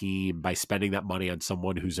my team by spending that money on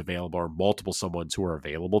someone who's available or multiple someones who are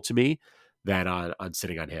available to me than on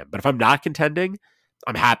sitting on him. But if I'm not contending,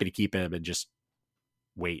 I'm happy to keep him and just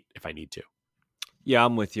wait if I need to. Yeah,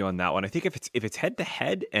 I'm with you on that one. I think if it's head to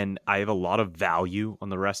head and I have a lot of value on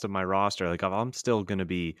the rest of my roster, like if I'm still going to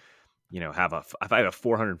be, if I have a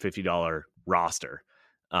 $450 roster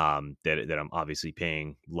that I'm obviously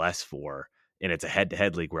paying less for, and it's a head to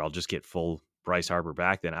head league where I'll just get full Bryce Harper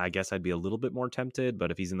back, then I guess I'd be a little bit more tempted.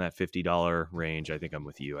 But if he's in that $50 range, I think I'm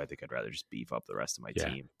with you. I think I'd rather just beef up the rest of my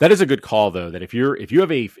team. That is a good call though. That if you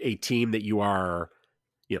have a team that you are,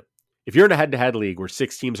 if you're in a head-to-head league where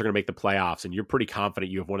 6 teams are going to make the playoffs and you're pretty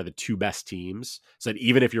confident you have one of the 2 best teams, so that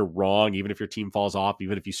even if you're wrong, even if your team falls off,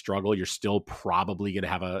 even if you struggle, you're still probably going to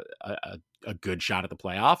have a good shot at the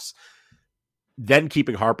playoffs, then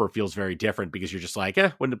keeping Harper feels very different because you're just like,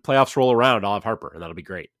 when the playoffs roll around, I'll have Harper and that'll be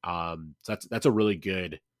great. So that's a really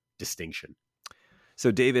good distinction. So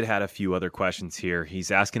David had a few other questions here. He's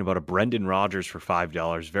asking about a Brendan Rodgers for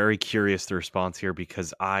 $5. Very curious the response here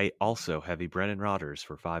because I also have a Brendan Rodgers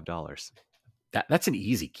for $5. That's an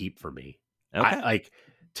easy keep for me. Okay.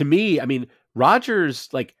 To me, I mean, Rodgers,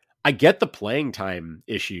 like, I get the playing time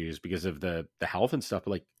issues because of the health and stuff, but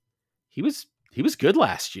like he was good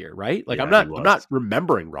last year, right? Like Yeah, I'm not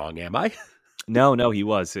remembering wrong, am I? No, he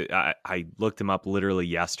was. I looked him up literally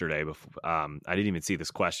yesterday. Before I didn't even see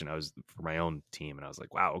this question. I was for my own team, and I was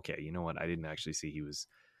like, "Wow, okay, you know what? I didn't actually see he was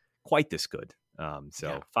quite this good."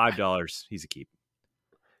 So $5, he's a keep.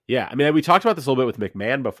 Yeah, I mean, we talked about this a little bit with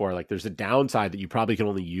McMahon before. Like, there's a downside that you probably can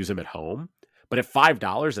only use him at home, but at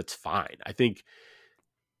 $5, that's fine. I think,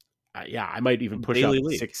 I might even push up Daily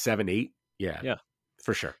league. 6, 7, 8. Yeah,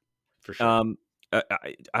 for sure.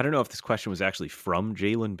 I don't know if this question was actually from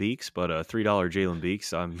Jalen Beeks, but $3 Jalen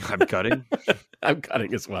Beeks, I'm cutting. I'm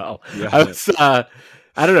cutting as well. Yeah.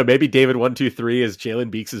 I don't know. Maybe David123 is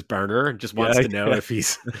Jalen Beeks' burner and just wants to know if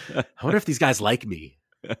he's. I wonder if these guys like me.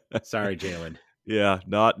 Sorry, Jalen. Yeah,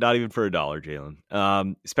 not even for $1,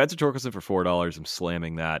 Jalen. Spencer Torkelson for $4. I'm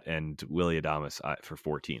slamming that, and Willie Adames for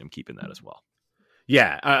 14. I'm keeping that as well.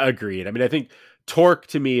 Yeah, agreed. I mean, I think Torque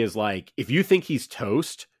to me is like, if you think he's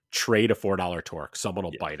toast, trade a $4 Torque. Someone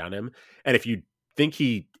will bite on him. And if you think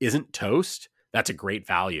he isn't toast, that's a great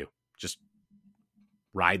value. Just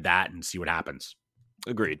ride that and see what happens.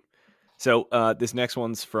 Agreed. So this next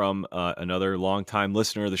one's from another longtime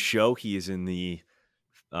listener of the show. He is in the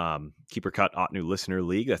Keeper Cut Ottoneu Listener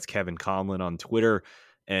League. That's Kevin Conlon on Twitter.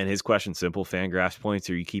 And his question, simple, Fangraphs points.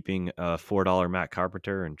 Are you keeping $4 Matt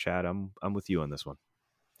Carpenter? And Chad, I'm with you on this one.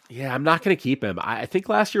 Yeah, I'm not going to keep him. I think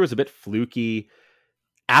last year was a bit fluky.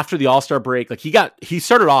 After the All-Star break, like he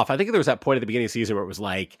started off, I think there was that point at the beginning of the season where it was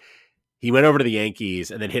like he went over to the Yankees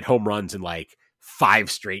and then hit home runs in like 5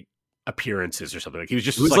 straight appearances or something. Like he was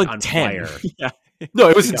just like on 10. Fire. Yeah. No,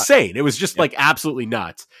 it was insane. It was just like absolutely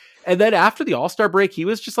nuts. And then after the All-Star break, he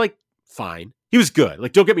was just like fine. He was good.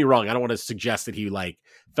 Like, don't get me wrong. I don't want to suggest that he like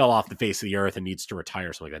fell off the face of the earth and needs to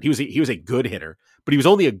retire or something like that. He was a good hitter, but he was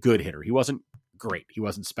only a good hitter. He wasn't great. He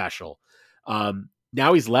wasn't special.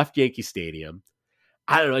 Now he's left Yankee Stadium.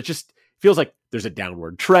 I don't know. It just feels like there's a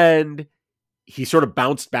downward trend. He sort of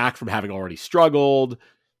bounced back from having already struggled.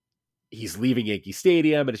 He's leaving Yankee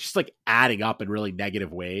Stadium, and it's just like adding up in really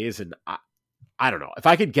negative ways. And I don't know. If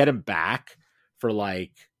I could get him back for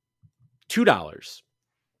like $2,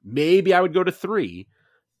 maybe I would go to 3.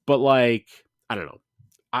 But like, I don't know.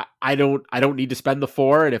 I don't need to spend the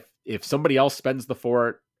 4. And if somebody else spends the 4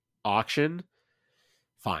 at auction,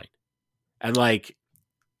 fine. And like,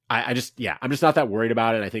 I'm just not that worried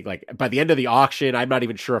about it. I think like by the end of the auction, I'm not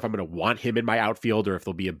even sure if I'm going to want him in my outfield or if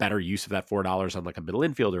there'll be a better use of that $4 on like a middle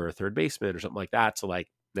infielder or a third baseman or something like that. So like,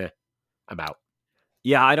 I'm out.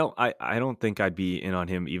 Yeah, I don't think I'd be in on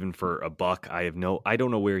him even for $1. I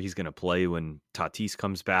don't know where he's going to play when Tatis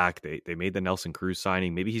comes back. They made the Nelson Cruz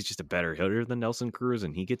signing. Maybe he's just a better hitter than Nelson Cruz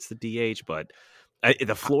and he gets the DH, but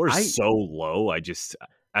the floor is so low.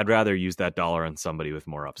 I'd rather use that dollar on somebody with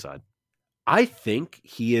more upside. I think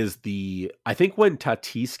I think when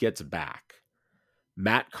Tatis gets back,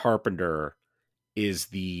 Matt Carpenter is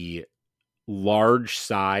the large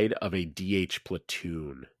side of a DH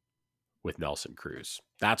platoon with Nelson Cruz.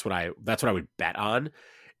 That's what I would bet on.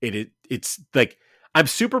 It's like, I'm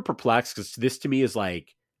super perplexed because this to me is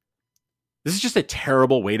like, this is just a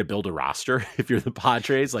terrible way to build a roster. If you're the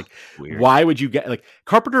Padres, like, weird. Why would you get like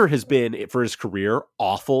Carpenter has been for his career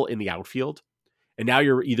awful in the outfield. And now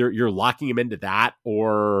you're locking him into that,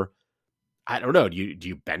 or I don't know. Do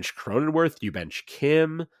you bench Cronenworth? Do you bench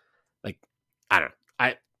Kim? Like, I don't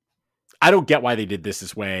know. I don't get why they did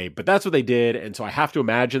this way, but that's what they did. And so I have to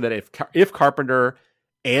imagine that if Carpenter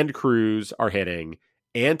and Cruz are hitting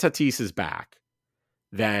and Tatis is back,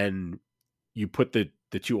 then you put the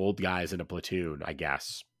 2 old guys in a platoon, I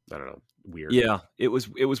guess. I don't know. Weird. Yeah, it was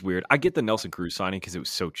weird. I get the Nelson Cruz signing because it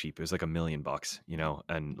was so cheap. It was like $1 million,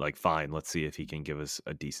 and like, fine, let's see if he can give us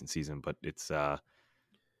a decent season. But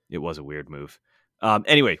it was a weird move.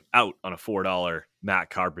 Anyway, out on a $4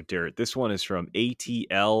 Matt Carpenter. This one is from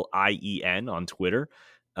ATLIEN on Twitter.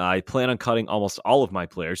 I plan on cutting almost all of my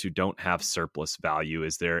players who don't have surplus value.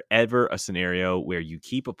 Is there ever a scenario where you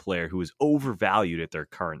keep a player who is overvalued at their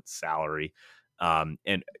current salary?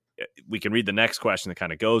 And we can read the next question that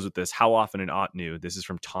kind of goes with this. How often in Ottoneu, this is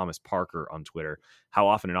from Thomas Parker on Twitter, how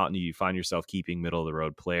often in Ottoneu you find yourself keeping middle of the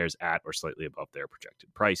road players at or slightly above their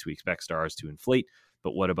projected price? We expect stars to inflate,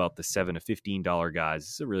 but what about the $7 to $15 guys?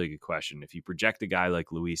 This is a really good question. If you project a guy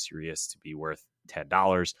like Luis Urias to be worth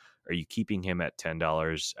 $10, are you keeping him at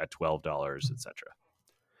 $10, at $12, etc.?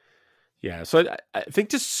 Yeah, so I think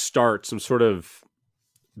to start some sort of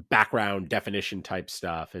background definition type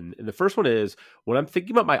stuff. And the first one is when I'm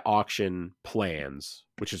thinking about my auction plans,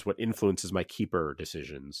 which is what influences my keeper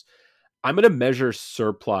decisions, I'm going to measure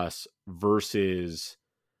surplus versus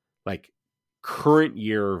like current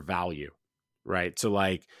year value, right? So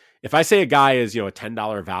like if I say a guy is, a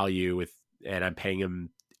 $10 value and I'm paying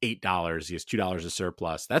him $8, he has $2 of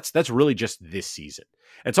surplus. That's really just this season.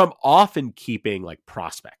 And so I'm often keeping like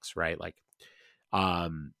prospects, right? Like,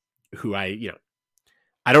 who I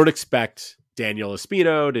don't expect Daniel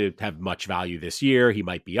Espino to have much value this year. He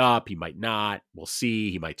might be up, he might not. We'll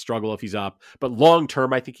see. He might struggle if he's up. But long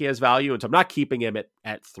term, I think he has value. And so I'm not keeping him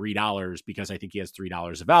at $3 because I think he has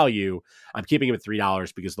 $3 of value. I'm keeping him at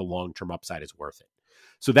 $3 because the long term upside is worth it.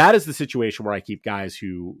 So that is the situation where I keep guys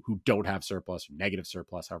who don't have surplus or negative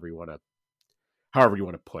surplus, however you want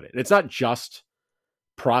to put it. And it's not just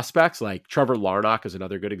prospects. Like Trevor Larnach is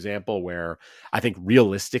another good example where I think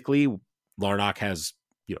realistically Larnach has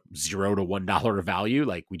 $0 to $1 of value.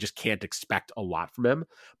 Like we just can't expect a lot from him,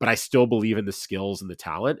 but I still believe in the skills and the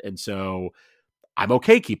talent. And so I'm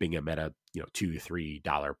okay keeping him at a, $2 to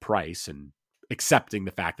 $3 price and accepting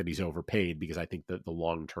the fact that he's overpaid because I think that the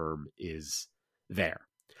long-term is there.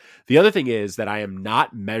 The other thing is that I am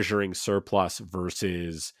not measuring surplus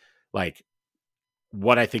versus like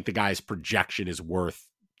what I think the guy's projection is worth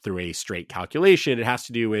through a straight calculation. It has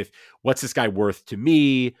to do with what's this guy worth to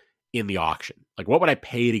me in the auction? Like, what would I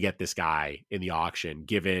pay to get this guy in the auction,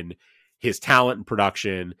 given his talent and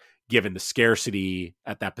production, given the scarcity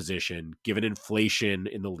at that position, given inflation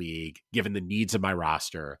in the league, given the needs of my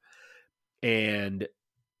roster? And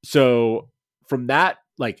so from that,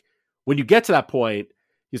 like when you get to that point,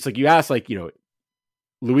 it's like you ask, like,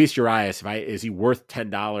 Luis Urias, is he worth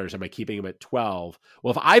 $10? Am I keeping him at 12?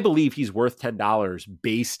 Well, if I believe he's worth $10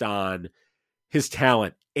 based on his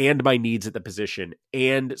talent and my needs at the position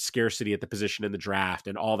and scarcity at the position in the draft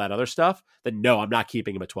and all that other stuff, then no, I'm not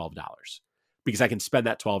keeping him at $12 because I can spend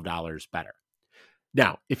that $12 better.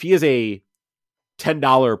 Now, if he is a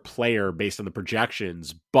 $10 player based on the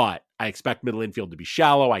projections, but I expect middle infield to be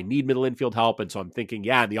shallow, I need middle infield help, and so I'm thinking,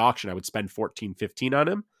 in the auction, I would spend $14, $15 on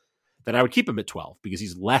him, then I would keep him at 12 because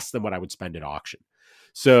he's less than what I would spend at auction.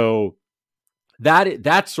 So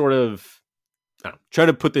that's sort of, trying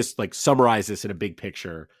to put this, like summarize this in a big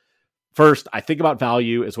picture. First, I think about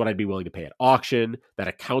value as what I'd be willing to pay at auction. That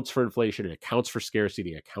accounts for inflation, it accounts for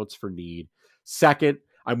scarcity, it accounts for need. Second,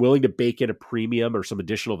 I'm willing to bake in a premium or some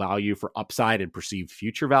additional value for upside and perceived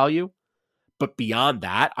future value. But beyond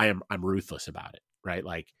that, I'm ruthless about it, right?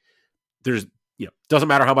 Like there's, doesn't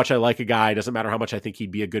matter how much I like a guy, doesn't matter how much I think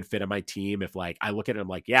he'd be a good fit on my team. If like I look at him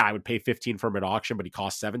like, I would pay 15 for him at auction, but he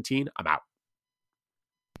costs 17, I'm out.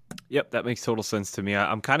 Yep, that makes total sense to me.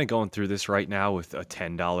 I'm kind of going through this right now with a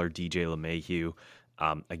 $10 DJ LeMahieu.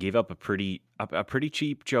 I gave up a pretty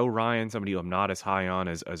cheap Joe Ryan, somebody who I'm not as high on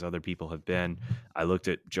as other people have been. I looked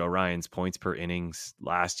at Joe Ryan's points per innings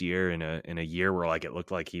last year in a year where like it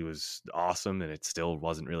looked like he was awesome and it still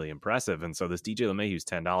wasn't really impressive. And so this DJ LeMahieu's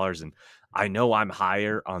 $10, and I know I'm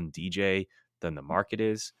higher on DJ than the market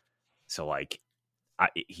is. So like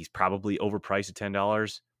he's probably overpriced at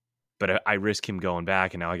 $10. But I risk him going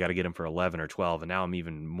back, and now I got to get him for 11 or 12, and now I'm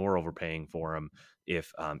even more overpaying for him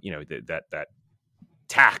if that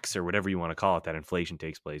tax or whatever you want to call it, that inflation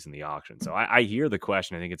takes place in the auction. So I hear the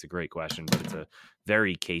question. I think it's a great question, but it's a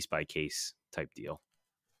very case by case type deal.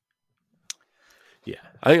 Yeah,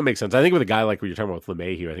 I think it makes sense. I think with a guy like what you're talking about with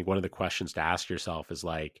LeMahieu, I think one of the questions to ask yourself is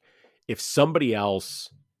like, if somebody else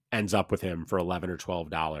ends up with him for $11 or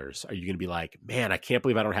 $12, are you going to be like, man, I can't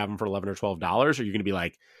believe I don't have him for $11 or $12? Or are you going to be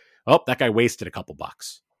like, oh, that guy wasted a couple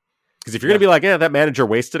bucks? Because if you're going to be like, that manager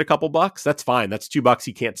wasted a couple bucks, that's fine. That's $2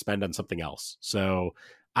 he can't spend on something else. So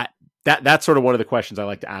that's sort of one of the questions I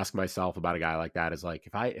like to ask myself about a guy like that is like,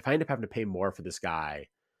 if I end up having to pay more for this guy,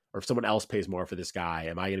 or if someone else pays more for this guy,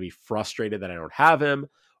 am I going to be frustrated that I don't have him,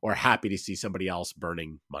 or happy to see somebody else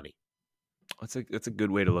burning money? That's a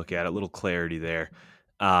good way to look at it. A little clarity there.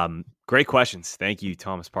 Great questions. Thank you,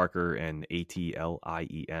 Thomas Parker and Atlien. I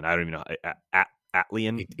don't even know.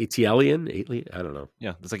 Atlien? Atlien? I don't know.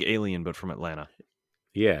 Yeah, it's like Alien, but from Atlanta.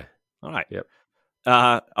 Yeah. All right. Yep.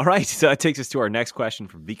 All right. So that takes us to our next question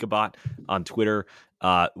from Vikabot on Twitter.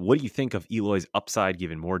 What do you think of Eloy's upside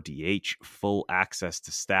given more DH, full access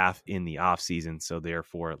to staff in the offseason, so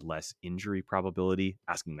therefore less injury probability?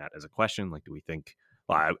 Asking that as a question. Like, do we think,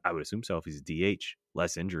 well, I would assume so if he's a DH,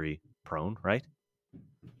 less injury prone, right?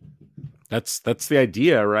 That's the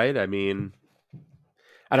idea, right? I mean,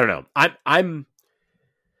 I don't know.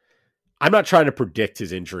 I'm not trying to predict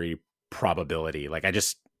his injury probability. Like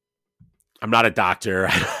I'm not a doctor.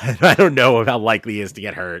 I don't know how likely he is to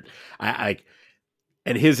get hurt.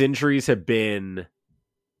 and his injuries have been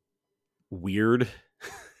weird.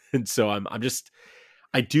 And so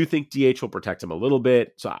I do think DH will protect him a little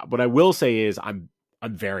bit. So what I will say is I'm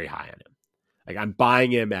very high on him. Like, I'm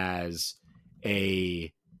buying him as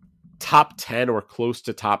a top 10 or close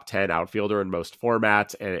to top 10 outfielder in most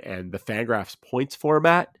formats. And the Fangraphs points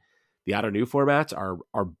format, the Ottoneu formats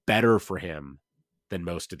are better for him than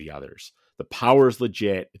most of the others. The power is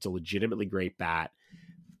legit. It's a legitimately great bat.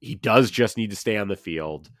 He does just need to stay on the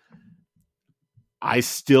field. I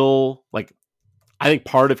think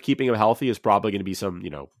part of keeping him healthy is probably going to be some,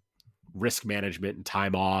 risk management and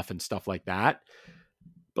time off and stuff like that.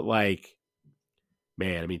 But like,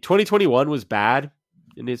 man, I mean, 2021 was bad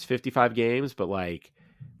in his 55 games, but like,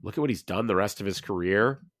 look at what he's done the rest of his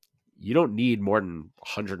career. You don't need more than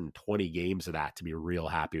 120 games of that to be real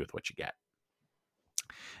happy with what you get.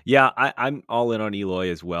 Yeah, I'm all in on Eloy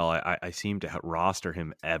as well. I seem to roster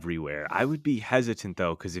him everywhere. I would be hesitant,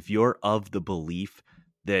 though, because if you're of the belief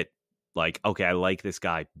that, like, okay, I like this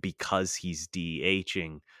guy because he's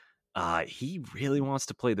DHing, he really wants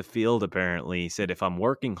to play the field, apparently. He said, if I'm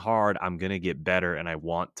working hard, I'm going to get better, and I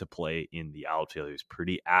want to play in the outfield. He was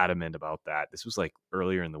pretty adamant about that. This was like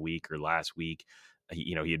earlier in the week or last week.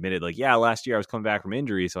 He admitted, like, yeah, last year I was coming back from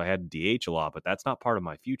injury, so I had to DH a lot, but that's not part of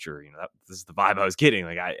my future. This is the vibe I was getting.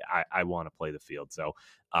 Like, I want to play the field. So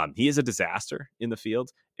he is a disaster in the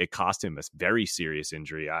field. It cost him a very serious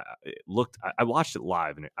injury. I watched it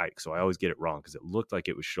live, and so I always get it wrong because it looked like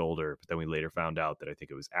it was shoulder, but then we later found out that I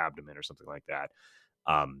think it was abdomen or something like that.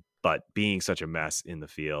 But being such a mess in the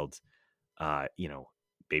field,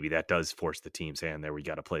 maybe that does force the team's hand there. We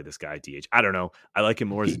got to play this guy DH. I don't know. I like him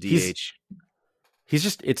more as a DH.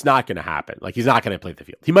 It's not going to happen. Like, he's not going to play the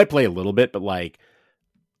field. He might play a little bit, but like,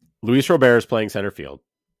 Luis Robert is playing center field.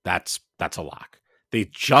 That's a lock. They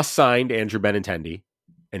just signed Andrew Benintendi,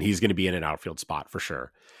 and he's going to be in an outfield spot for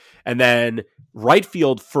sure. And then right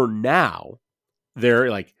field for now, they're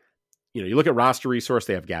like, you look at roster resource,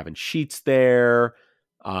 they have Gavin Sheets there.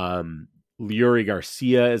 Leury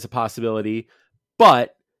Garcia is a possibility,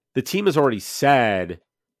 but the team has already said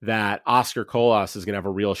that Oscar Colas is going to have a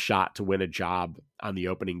real shot to win a job on the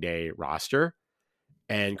opening day roster.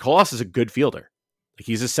 And Colas is a good fielder. Like,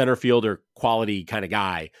 he's a center fielder quality kind of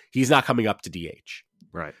guy. He's not coming up to DH.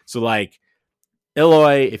 Right. So like,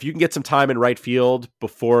 Eloy, if you can get some time in right field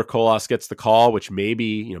before Colas gets the call, which maybe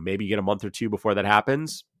you get a month or two before that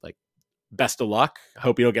happens, like, best of luck. I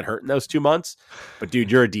hope you don't get hurt in those 2 months. But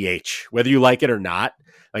dude, you're a DH, whether you like it or not.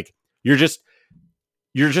 Like,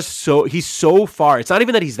 he's so far. It's not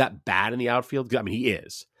even that he's that bad in the outfield. I mean, he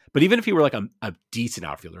is. But even if he were like a decent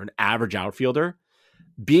outfielder, an average outfielder,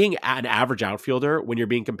 being an average outfielder when you're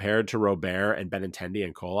being compared to Robert and Benintendi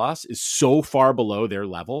and Colas is so far below their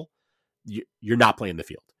level, you're not playing the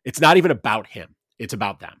field. It's not even about him. It's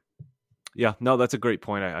about them. Yeah, no, that's a great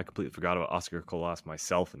point. I completely forgot about Oscar Colas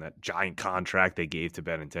myself and that giant contract they gave to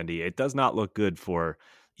Benintendi. It does not look good for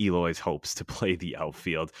Eloy's hopes to play the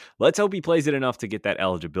outfield. Let's hope he plays it enough to get that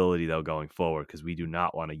eligibility, though, going forward, because we do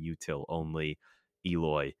not want a util only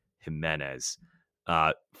Eloy Jimenez.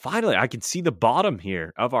 Finally, I can see the bottom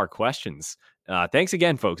here of our questions. Thanks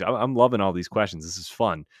again, folks. I'm loving all these questions. This is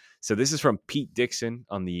fun. So this is from Pete Dixon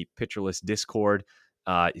on the Pitcherless Discord.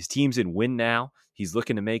 His team's in win now. He's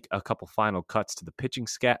looking to make a couple final cuts to the pitching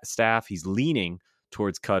staff. He's leaning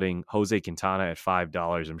towards cutting Jose Quintana at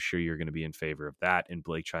 $5. I'm sure you're going to be in favor of that. And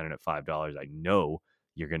Blake Trinan at $5. I know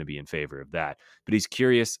you're going to be in favor of that. But he's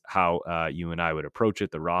curious how you and I would approach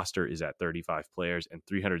it. The roster is at 35 players and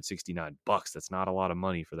 $369. That's not a lot of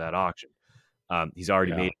money for that auction. He's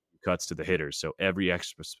already made cuts to the hitters, so every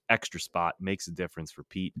extra spot makes a difference for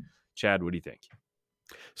Pete. Chad, what do you think?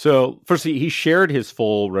 So firstly, he shared his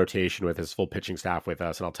full rotation with his full pitching staff with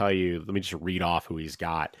us, and I'll tell you, let me just read off who he's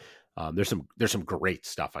got. There's some great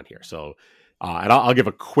stuff on here. So, and I'll give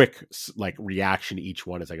a quick reaction to each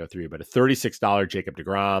one as I go through. But a $36 Jacob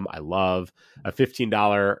deGrom, I love. A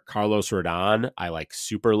 $15 Carlos Rodon, I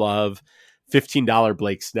super love. $15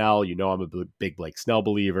 Blake Snell, I'm a big Blake Snell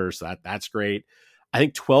believer, so that's great. I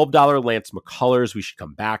think $12 Lance McCullers we should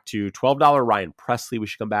come back to. $12 Ryan Presley we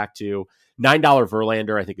should come back to. $9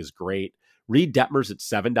 Verlander I think is great. Reed Detmers at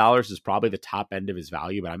 $7 is probably the top end of his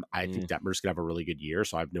value, but I think Detmers could have a really good year,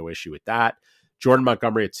 so I have no issue with that. Jordan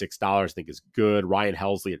Montgomery at $6 I think is good. Ryan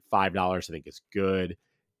Helsley at $5 I think is good.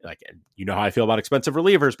 Like, you know how I feel about expensive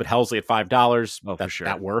relievers, but Helsley at $5, for sure.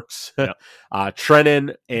 That works. Yep.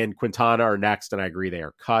 Trenin and Quintana are next, and I agree they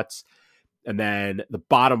are cuts. And then the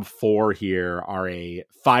bottom four here are a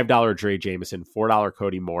 $5 Dre Jameson, $4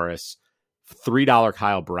 Cody Morris, $3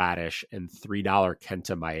 Kyle Bradish, and $3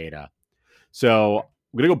 Kenta Maeda. So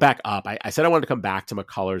going to go back up. I said I wanted to come back to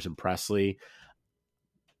McCullers and Presley.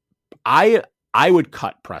 I would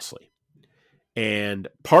cut Presley. And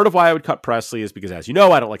part of why I would cut Presley is because, as you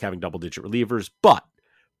know, I don't like having double-digit relievers, but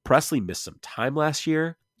Presley missed some time last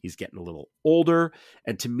year. He's getting a little older.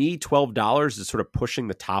 And to me, $12 is sort of pushing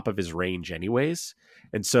the top of his range anyways.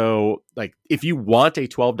 And so, like, if you want a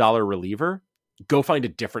 $12 reliever, go find a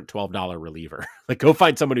different $12 reliever. Like, go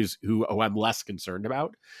find someone who I'm less concerned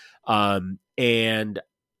about. And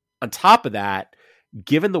on top of that,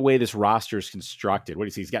 given the way this roster is constructed, what do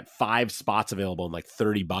you see? He's got 5 spots available and like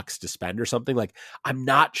 $30 to spend or something. Like, I'm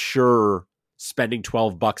not sure spending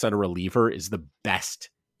 $12 on a reliever is the best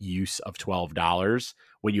use of $12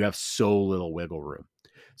 when you have so little wiggle room.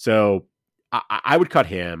 So I would cut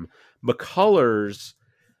him. McCullers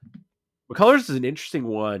is an interesting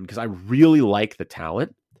one because I really like the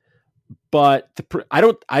talent, but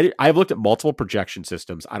I've looked at multiple projection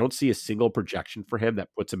systems. I don't see a single projection for him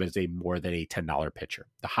that puts him as a more than a $10 pitcher.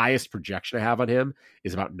 The highest projection I have on him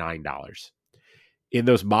is about $9. In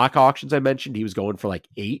those mock auctions I mentioned, he was going for like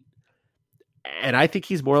 $8. And I think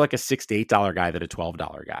he's more like a $6 to $8 guy than a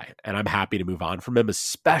 $12 guy. And I'm happy to move on from him,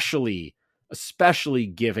 especially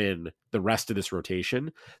given the rest of this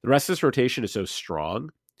rotation. The rest of this rotation is so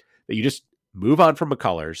strong that you just move on from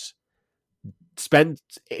McCullers,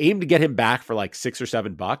 aim to get him back for like $6 or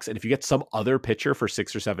 $7. And if you get some other pitcher for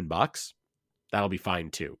 $6 or $7, that'll be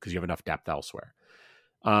fine too, because you have enough depth elsewhere.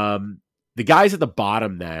 The guys at the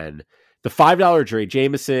bottom then, the $5 Dre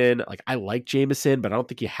Jameson, like I like Jameson, but I don't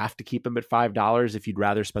think you have to keep him at $5 if you'd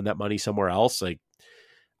rather spend that money somewhere else. Like,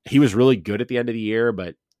 he was really good at the end of the year,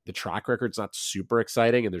 but the track record's not super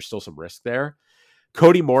exciting and there's still some risk there.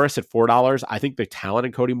 Cody Morris at $4. I think the talent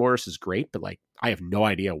in Cody Morris is great, but like, I have no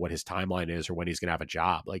idea what his timeline is or when he's going to have a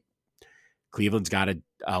job. Like, Cleveland's got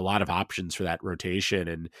a lot of options for that rotation.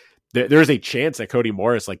 And there's a chance that Cody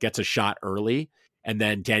Morris like gets a shot early, and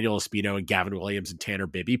then Daniel Espino and Gavin Williams and Tanner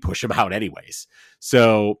Bibby push him out anyways.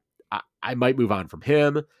 So I might move on from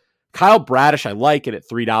him. Kyle Bradish, I like it at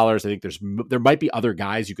 $3. I think there might be other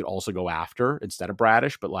guys you could also go after instead of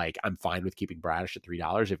Bradish, but like, I'm fine with keeping Bradish at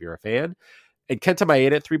 $3 if you're a fan. And Kenta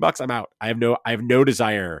Maeda at $3, I'm out. I have no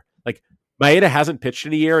desire. Like, Maeda hasn't pitched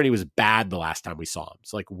in a year and he was bad the last time we saw him.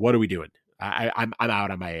 So like, what are we doing? I'm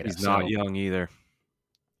out on Maeda. He's not young either.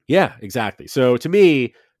 Yeah, exactly. So to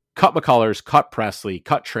me, cut McCullers, cut Presley,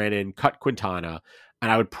 cut Trennan, cut Quintana,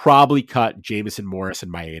 and I would probably cut Jameson, Morris,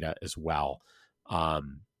 and Maeda as well,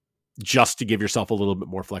 just to give yourself a little bit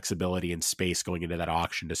more flexibility and space going into that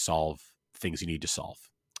auction to solve things you need to solve.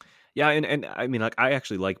 Yeah, and I mean, like, I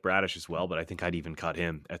actually like Bradish as well, but I think I'd even cut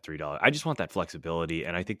him at $3. I just want that flexibility,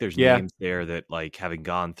 and I think there's names there that, like, having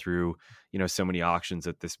gone through, so many auctions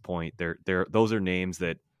at this point, those are names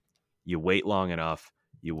that you wait long enough.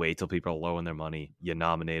 You wait till people are low in their money, you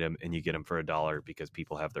nominate them, and you get them for $1 because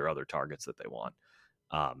people have their other targets that they want.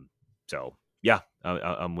 So yeah,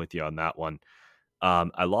 I'm with you on that one.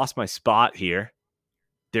 I lost my spot here.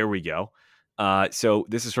 There we go. So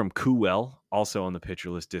this is from Kuwell, also on the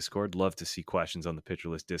Pitcher List Discord. Love to see questions on the Pitcher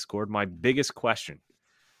List Discord. My biggest question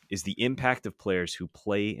is the impact of players who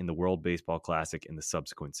play in the World Baseball Classic in the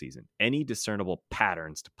subsequent season. Any discernible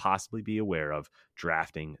patterns to possibly be aware of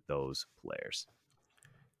drafting those players?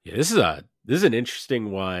 Yeah, this is an interesting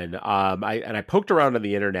one. I poked around on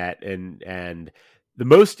the internet, and the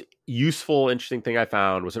most useful, interesting thing I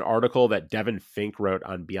found was an article that Devin Fink wrote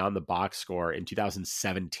on Beyond the Box Score in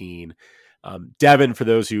 2017. Devin, for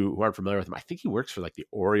those who aren't familiar with him, I think he works for like the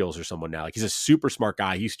Orioles or someone now. Like, he's a super smart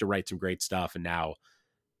guy. He used to write some great stuff, and now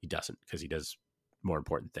he doesn't because he does more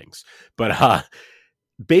important things. But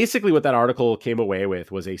basically what that article came away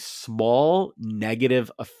with was a small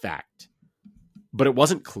negative effect, but it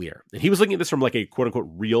wasn't clear. And he was looking at this from like a quote unquote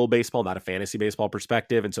real baseball, not a fantasy baseball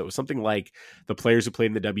perspective. And so it was something like the players who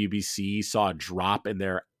played in the WBC saw a drop in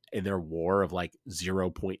their WAR of like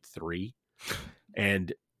 0.3.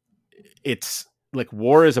 And it's like,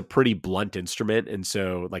 WAR is a pretty blunt instrument. And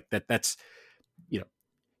so like that's,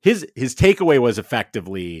 his takeaway was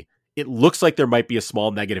effectively, it looks like there might be a small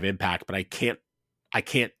negative impact, but I can't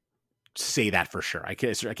say that for sure. I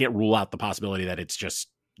can't rule out the possibility that it's just,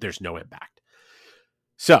 there's no impact.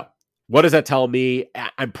 So what does that tell me?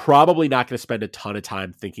 I'm probably not going to spend a ton of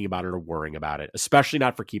time thinking about it or worrying about it, especially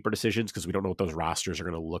not for keeper decisions, because we don't know what those rosters are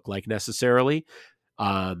going to look like necessarily.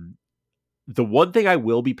 The one thing I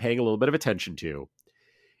will be paying a little bit of attention to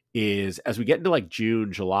is as we get into like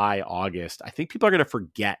June, July, August, I think people are going to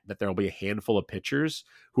forget that there will be a handful of pitchers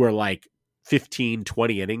who are like 15,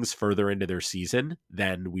 20 innings further into their season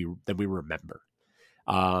than we remember.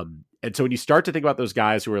 And so when you start to think about those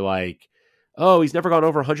guys who are like, oh, he's never gone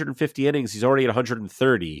over 150 innings. He's already at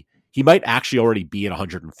 130. He might actually already be at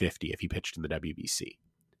 150 if he pitched in the WBC.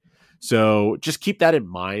 So just keep that in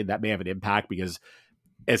mind. That may have an impact because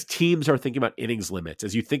as teams are thinking about innings limits,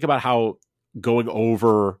 as you think about how going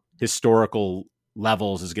over historical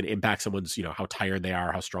levels is going to impact someone's, how tired they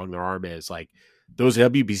are, how strong their arm is, like those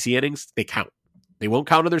WBC innings, they count. They won't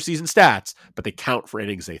count on their season stats, but they count for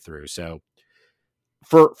innings they threw. So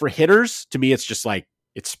for hitters, to me, it's just like,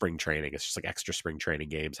 it's spring training. It's just like extra spring training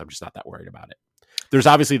games. I'm just not that worried about it. There's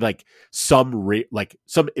obviously like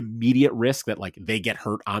some immediate risk that like they get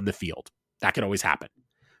hurt on the field. That could always happen,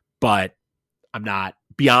 but I'm not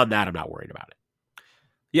beyond that. I'm not worried about it.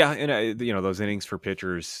 Yeah, and those innings for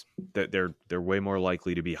pitchers, that they're way more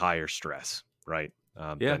likely to be higher stress, right?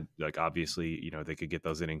 And like obviously, they could get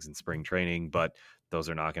those innings in spring training, but those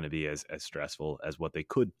are not going to be as stressful as what they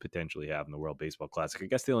could potentially have in the World Baseball Classic. I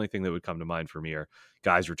guess the only thing that would come to mind for me are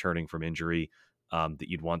guys returning from injury that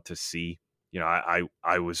you'd want to see.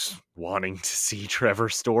 I was wanting to see Trevor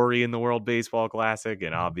Story in the World Baseball Classic,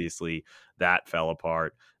 and obviously that fell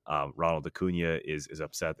apart. Ronald Acuna is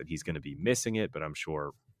upset that he's going to be missing it, but I'm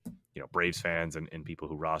sure Braves fans and people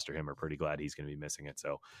who roster him are pretty glad he's going to be missing it.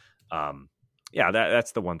 So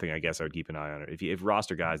that's the one thing I guess I would keep an eye on. If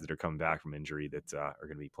roster guys that are coming back from injury that are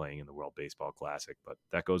going to be playing in the World Baseball Classic, but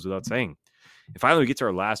that goes without saying. And finally, we get to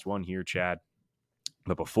our last one here, Chad.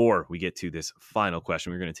 But before we get to this final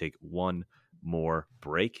question, we're going to take one more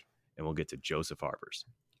break and we'll get to Joseph Harper's.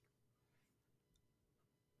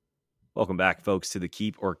 Welcome back, folks, to the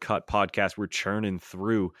Keep or Cut podcast. We're churning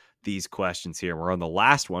through these questions here. We're on the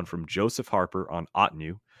last one from Joseph Harper on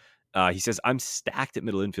Ottoneu. He says, I'm stacked at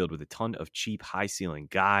middle infield with a ton of cheap, high-ceiling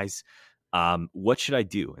guys. What should I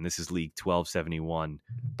do? And this is League 1271,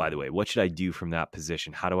 by the way. What should I do from that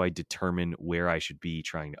position? How do I determine where I should be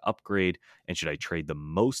trying to upgrade? And should I trade the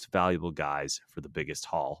most valuable guys for the biggest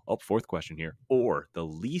haul? Oh, fourth question here. Or the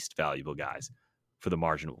least valuable guys for the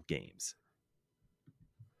marginal gains?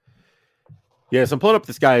 Yeah, so I'm pulling up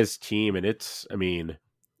this guy's team, and it's,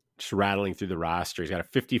 just rattling through the roster. He's got a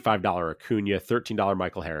 $55 Acuna, $13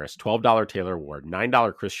 Michael Harris, $12 Taylor Ward,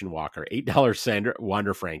 $9 Christian Walker, $8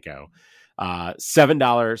 Wander Franco,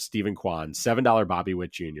 $7 Stephen Kwan, $7 Bobby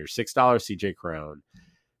Witt Jr., $6 CJ Crone,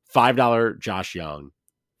 $5 Josh Young,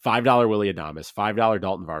 $5 Willie Adames, $5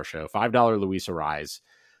 Dalton Varsho, $5 Luis Ariz,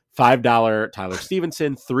 $5 Tyler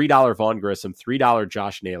Stevenson, $3 Vaughn Grissom, $3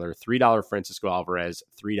 Josh Naylor, $3 Francisco Alvarez,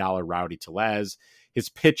 $3 Rowdy Tellez. His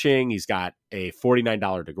pitching, he's got a $49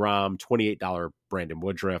 DeGrom, $28 Brandon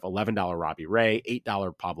Woodruff, $11 Robbie Ray,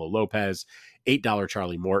 $8 Pablo Lopez, $8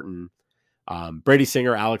 Charlie Morton, Brady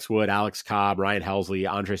Singer, Alex Wood, Alex Cobb, Ryan Helsley,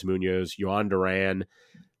 Andres Munoz, Yohan Duran,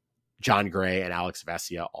 John Gray, and Alex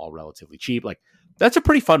Vesia, all relatively cheap. Like, that's a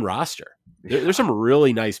pretty fun roster. There's some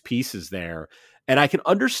really nice pieces there. And I can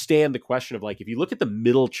understand the question of, like, if you look at the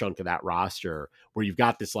middle chunk of that roster where you've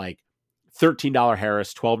got this like $13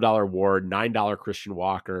 Harris, $12 Ward, $9 Christian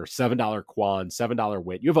Walker, $7 Kwan, $7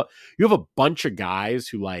 Witt. You have a bunch of guys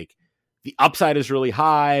who, like, the upside is really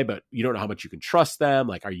high, but you don't know how much you can trust them.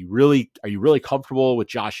 Like, are you really comfortable with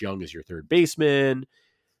Josh Young as your third baseman?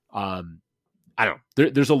 I don't know.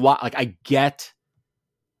 There's a lot. Like, I get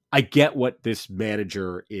what this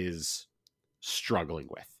manager is struggling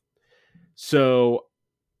with. So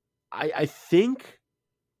I think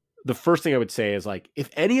the first thing I would say is, like, if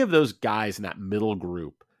any of those guys in that middle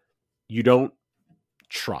group you don't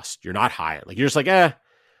trust, you're not high. Like, you're just like,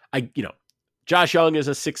 Josh Young is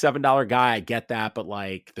a $6, $7 guy. I get that, but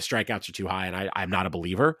like the strikeouts are too high and I'm not a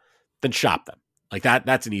believer, then shop them. Like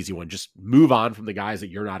that's an easy one. Just move on from the guys that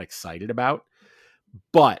you're not excited about.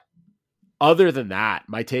 But other than that,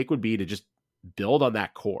 my take would be to just build on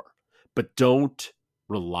that core, but don't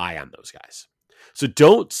rely on those guys. So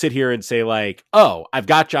don't sit here and say like, oh, I've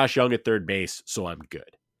got Josh Young at third base, so I'm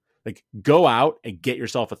good. Like, go out and get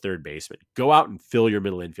yourself a third baseman. Go out and fill your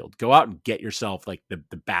middle infield. Go out and get yourself like the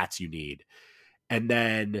bats you need. And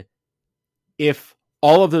then if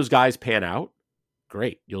all of those guys pan out,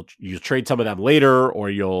 great. You'll trade some of them later, or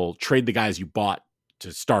you'll trade the guys you bought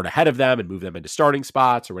to start ahead of them and move them into starting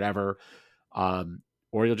spots or whatever.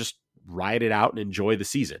 Or you'll just ride it out and enjoy the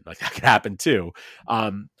season. Like, that could happen too.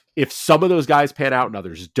 If some of those guys pan out and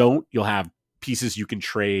others don't, you'll have pieces you can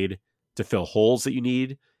trade to fill holes that you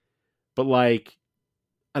need. But like,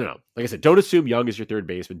 I don't know. Like I said, don't assume Young is your third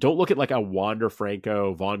baseman. Don't look at like a Wander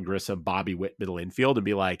Franco, Vaughn Grissom, Bobby Witt middle infield and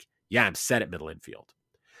be like, yeah, I'm set at middle infield.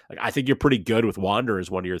 Like, I think you're pretty good with Wander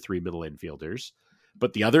as one of your three middle infielders.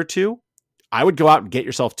 But the other two, I would go out and get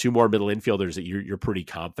yourself two more middle infielders that you're pretty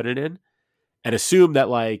confident in, and assume that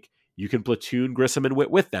like you can platoon Grissom and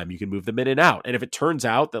Witt with them. You can move them in and out. And if it turns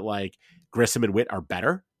out that like Grissom and Witt are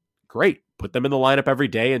better, great. Put them in the lineup every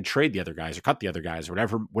day and trade the other guys or cut the other guys or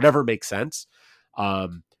whatever makes sense.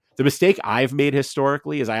 The mistake I've made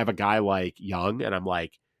historically is I have a guy like Young and I'm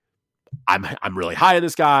like, I'm really high on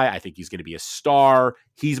this guy. I think he's going to be a star.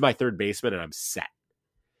 He's my third baseman and I'm set.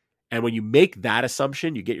 And when you make that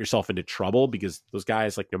assumption, you get yourself into trouble because those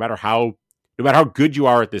guys, like, no matter how good you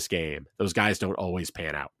are at this game, those guys don't always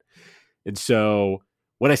pan out. And so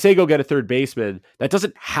when I say go get a third baseman, that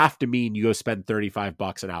doesn't have to mean you go spend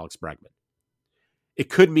 $35 on Alex Bregman. It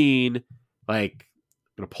could mean, like,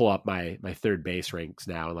 I'm going to pull up my third base ranks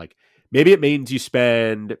now. And like, maybe it means you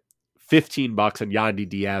spend $15 on Yandy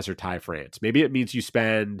Diaz or Ty France. Maybe it means you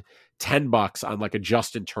spend $10 on like a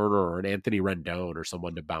Justin Turner or an Anthony Rendon or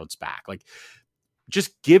someone to bounce back. Like,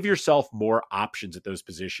 just give yourself more options at those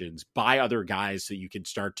positions. Buy other guys so you can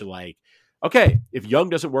start to like, okay, if Young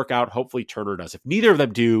doesn't work out, hopefully Turner does. If neither of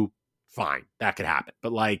them do, fine, that could happen.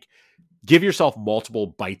 But like, give yourself multiple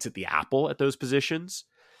bites at the apple at those positions.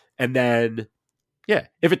 And then, yeah,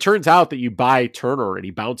 if it turns out that you buy Turner and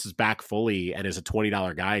he bounces back fully and is a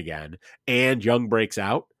 $20 guy again, and Young breaks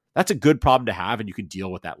out, that's a good problem to have, and you can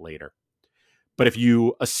deal with that later. But if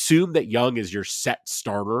you assume that Young is your set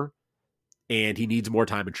starter and he needs more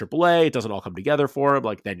time in AAA, it doesn't all come together for him,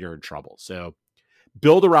 like, then you're in trouble. So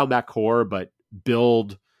build around that core, but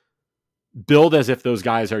build as if those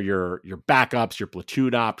guys are your backups, your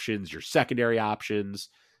platoon options, your secondary options,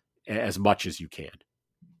 as much as you can.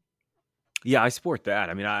 Yeah, I support that.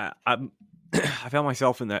 I mean, I'm I found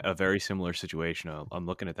myself in a very similar situation. I'm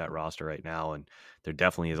looking at that roster right now, and there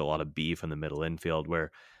definitely is a lot of beef in the middle infield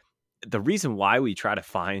where the reason why we try to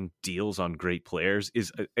find deals on great players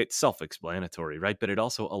is it's self-explanatory, right? But it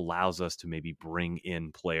also allows us to maybe bring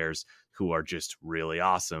in players who are just really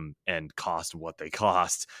awesome and cost what they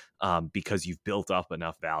cost because you've built up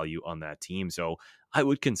enough value on that team. So I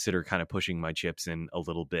would consider kind of pushing my chips in a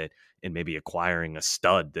little bit and maybe acquiring a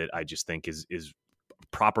stud that I just think is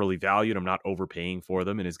properly valued. I'm not overpaying for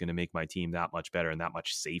them and is going to make my team that much better and that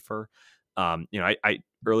much safer. I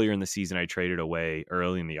earlier in the season,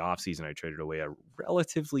 early in the offseason, I traded away a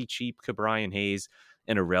relatively cheap Cabrian Hayes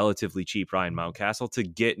and a relatively cheap Ryan Mountcastle to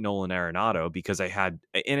get Nolan Arenado because and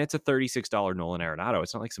it's a $36 Nolan Arenado.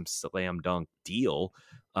 It's not like some slam dunk deal.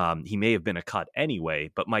 He may have been a cut anyway,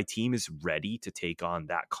 but my team is ready to take on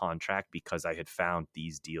that contract because I had found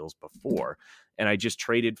these deals before. And I just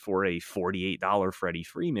traded for a $48 Freddie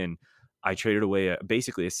Freeman. I traded away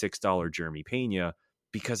basically a $6 Jeremy Pena,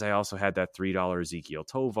 because I also had that $3 Ezekiel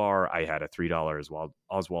Tovar. I had a $3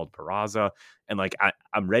 Oswald Peraza. And like,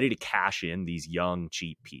 I'm ready to cash in these young,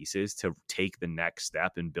 cheap pieces to take the next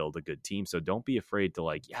step and build a good team. So don't be afraid to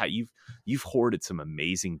like, yeah, you've hoarded some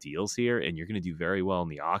amazing deals here and you're going to do very well in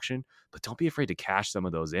the auction, but don't be afraid to cash some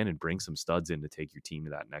of those in and bring some studs in to take your team to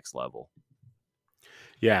that next level.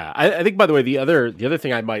 Yeah. I think, by the way, the other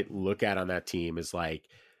thing I might look at on that team is like,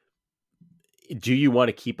 do you want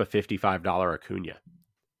to keep a $55 Acuna?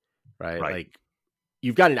 Right? Like,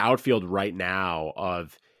 you've got an outfield right now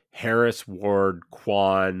of Harris, Ward,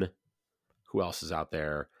 Kwan. Who else is out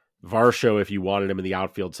there? Varsho, if you wanted him in the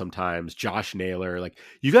outfield sometimes. Josh Naylor. Like,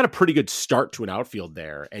 you've got a pretty good start to an outfield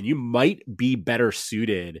there. And you might be better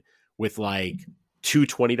suited with like two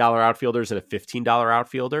 $20 outfielders and a $15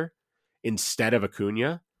 outfielder instead of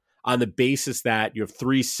Acuna, on the basis that you have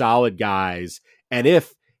three solid guys. And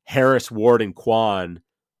if Harris, Ward, and Kwan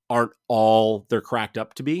aren't all they're cracked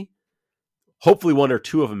up to be, hopefully one or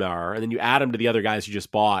two of them are, and then you add them to the other guys you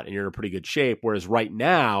just bought, and you're in a pretty good shape. Whereas right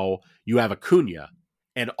now, you have Acuna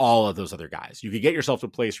and all of those other guys. You could get yourself to a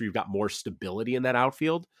place where you've got more stability in that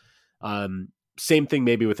outfield. Same thing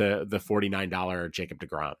maybe with the $49 Jacob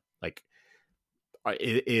deGrom. Like,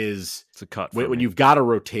 it's a cut when you've got a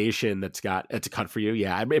rotation it's a cut for you.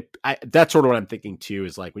 Yeah, I mean, that's sort of what I'm thinking too.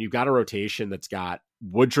 Is like when you've got a rotation that's got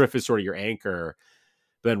Woodruff is sort of your anchor.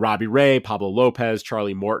 Then Robbie Ray, Pablo Lopez,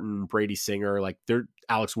 Charlie Morton, Brady Singer, like they're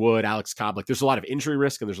Alex Wood, Alex Cobb. Like, there's a lot of injury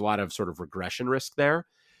risk and there's a lot of sort of regression risk there.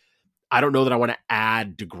 I don't know that I want to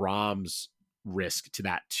add DeGrom's risk to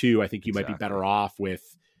that too. I think you might be better off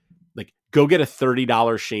with like, go get a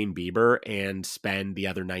 $30 Shane Bieber and spend the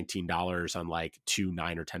other $19 on like two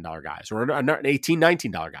 $9 or $10 guys, or an $18,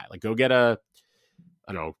 $19 guy. Like, go get go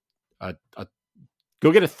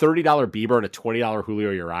get a $30 Bieber and a $20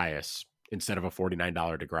 Julio Urias instead of a $49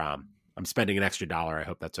 DeGrom. I'm spending an extra dollar. I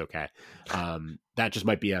hope that's okay. That just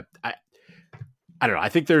might be I don't know. I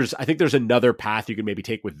think there's another path you can maybe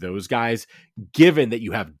take with those guys, given that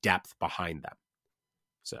you have depth behind them.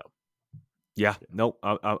 So, yeah, no,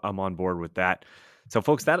 I'm on board with that. So,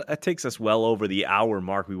 folks, that takes us well over the hour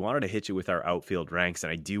mark. We wanted to hit you with our outfield ranks,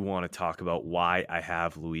 and I do want to talk about why I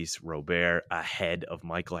have Luis Robert ahead of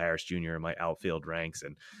Michael Harris Jr. in my outfield ranks.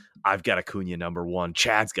 And I've got Acuna number 1.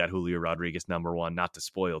 Chad's got Julio Rodriguez number 1, not to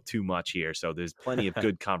spoil too much here. So there's plenty of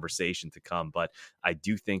good conversation to come, but I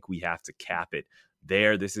do think we have to cap it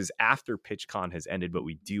there. This is after PitchCon has ended, but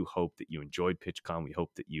we do hope that you enjoyed PitchCon. We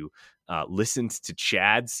hope that you listened to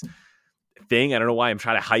Chad's thing. I don't know why I'm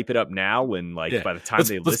trying to hype it up now when by the time let's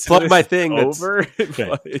listen plug to my thing over.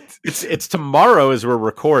 It's tomorrow as we're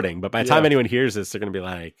recording, but by the time anyone hears this, they're going to be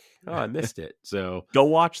like, oh, I missed it. So go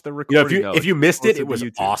watch the recording. If you missed it, it was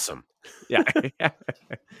awesome. Yeah.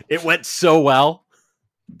 It went so well.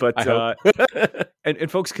 But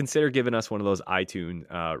and folks, consider giving us one of those iTunes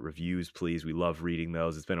reviews, please. We love reading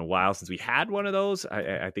those. It's been a while since we had one of those.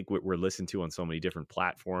 I think we're listened to on so many different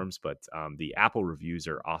platforms, but the Apple reviews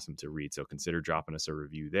are awesome to read. So consider dropping us a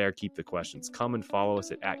review there. Keep the questions coming. Follow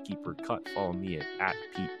us at @KeeperCut. Follow me at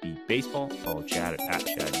PeteBBaseball. Follow Chad at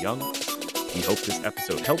Chad Young. We hope this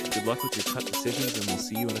episode helped. Good luck with your cut decisions, and we'll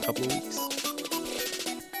see you in a couple of weeks.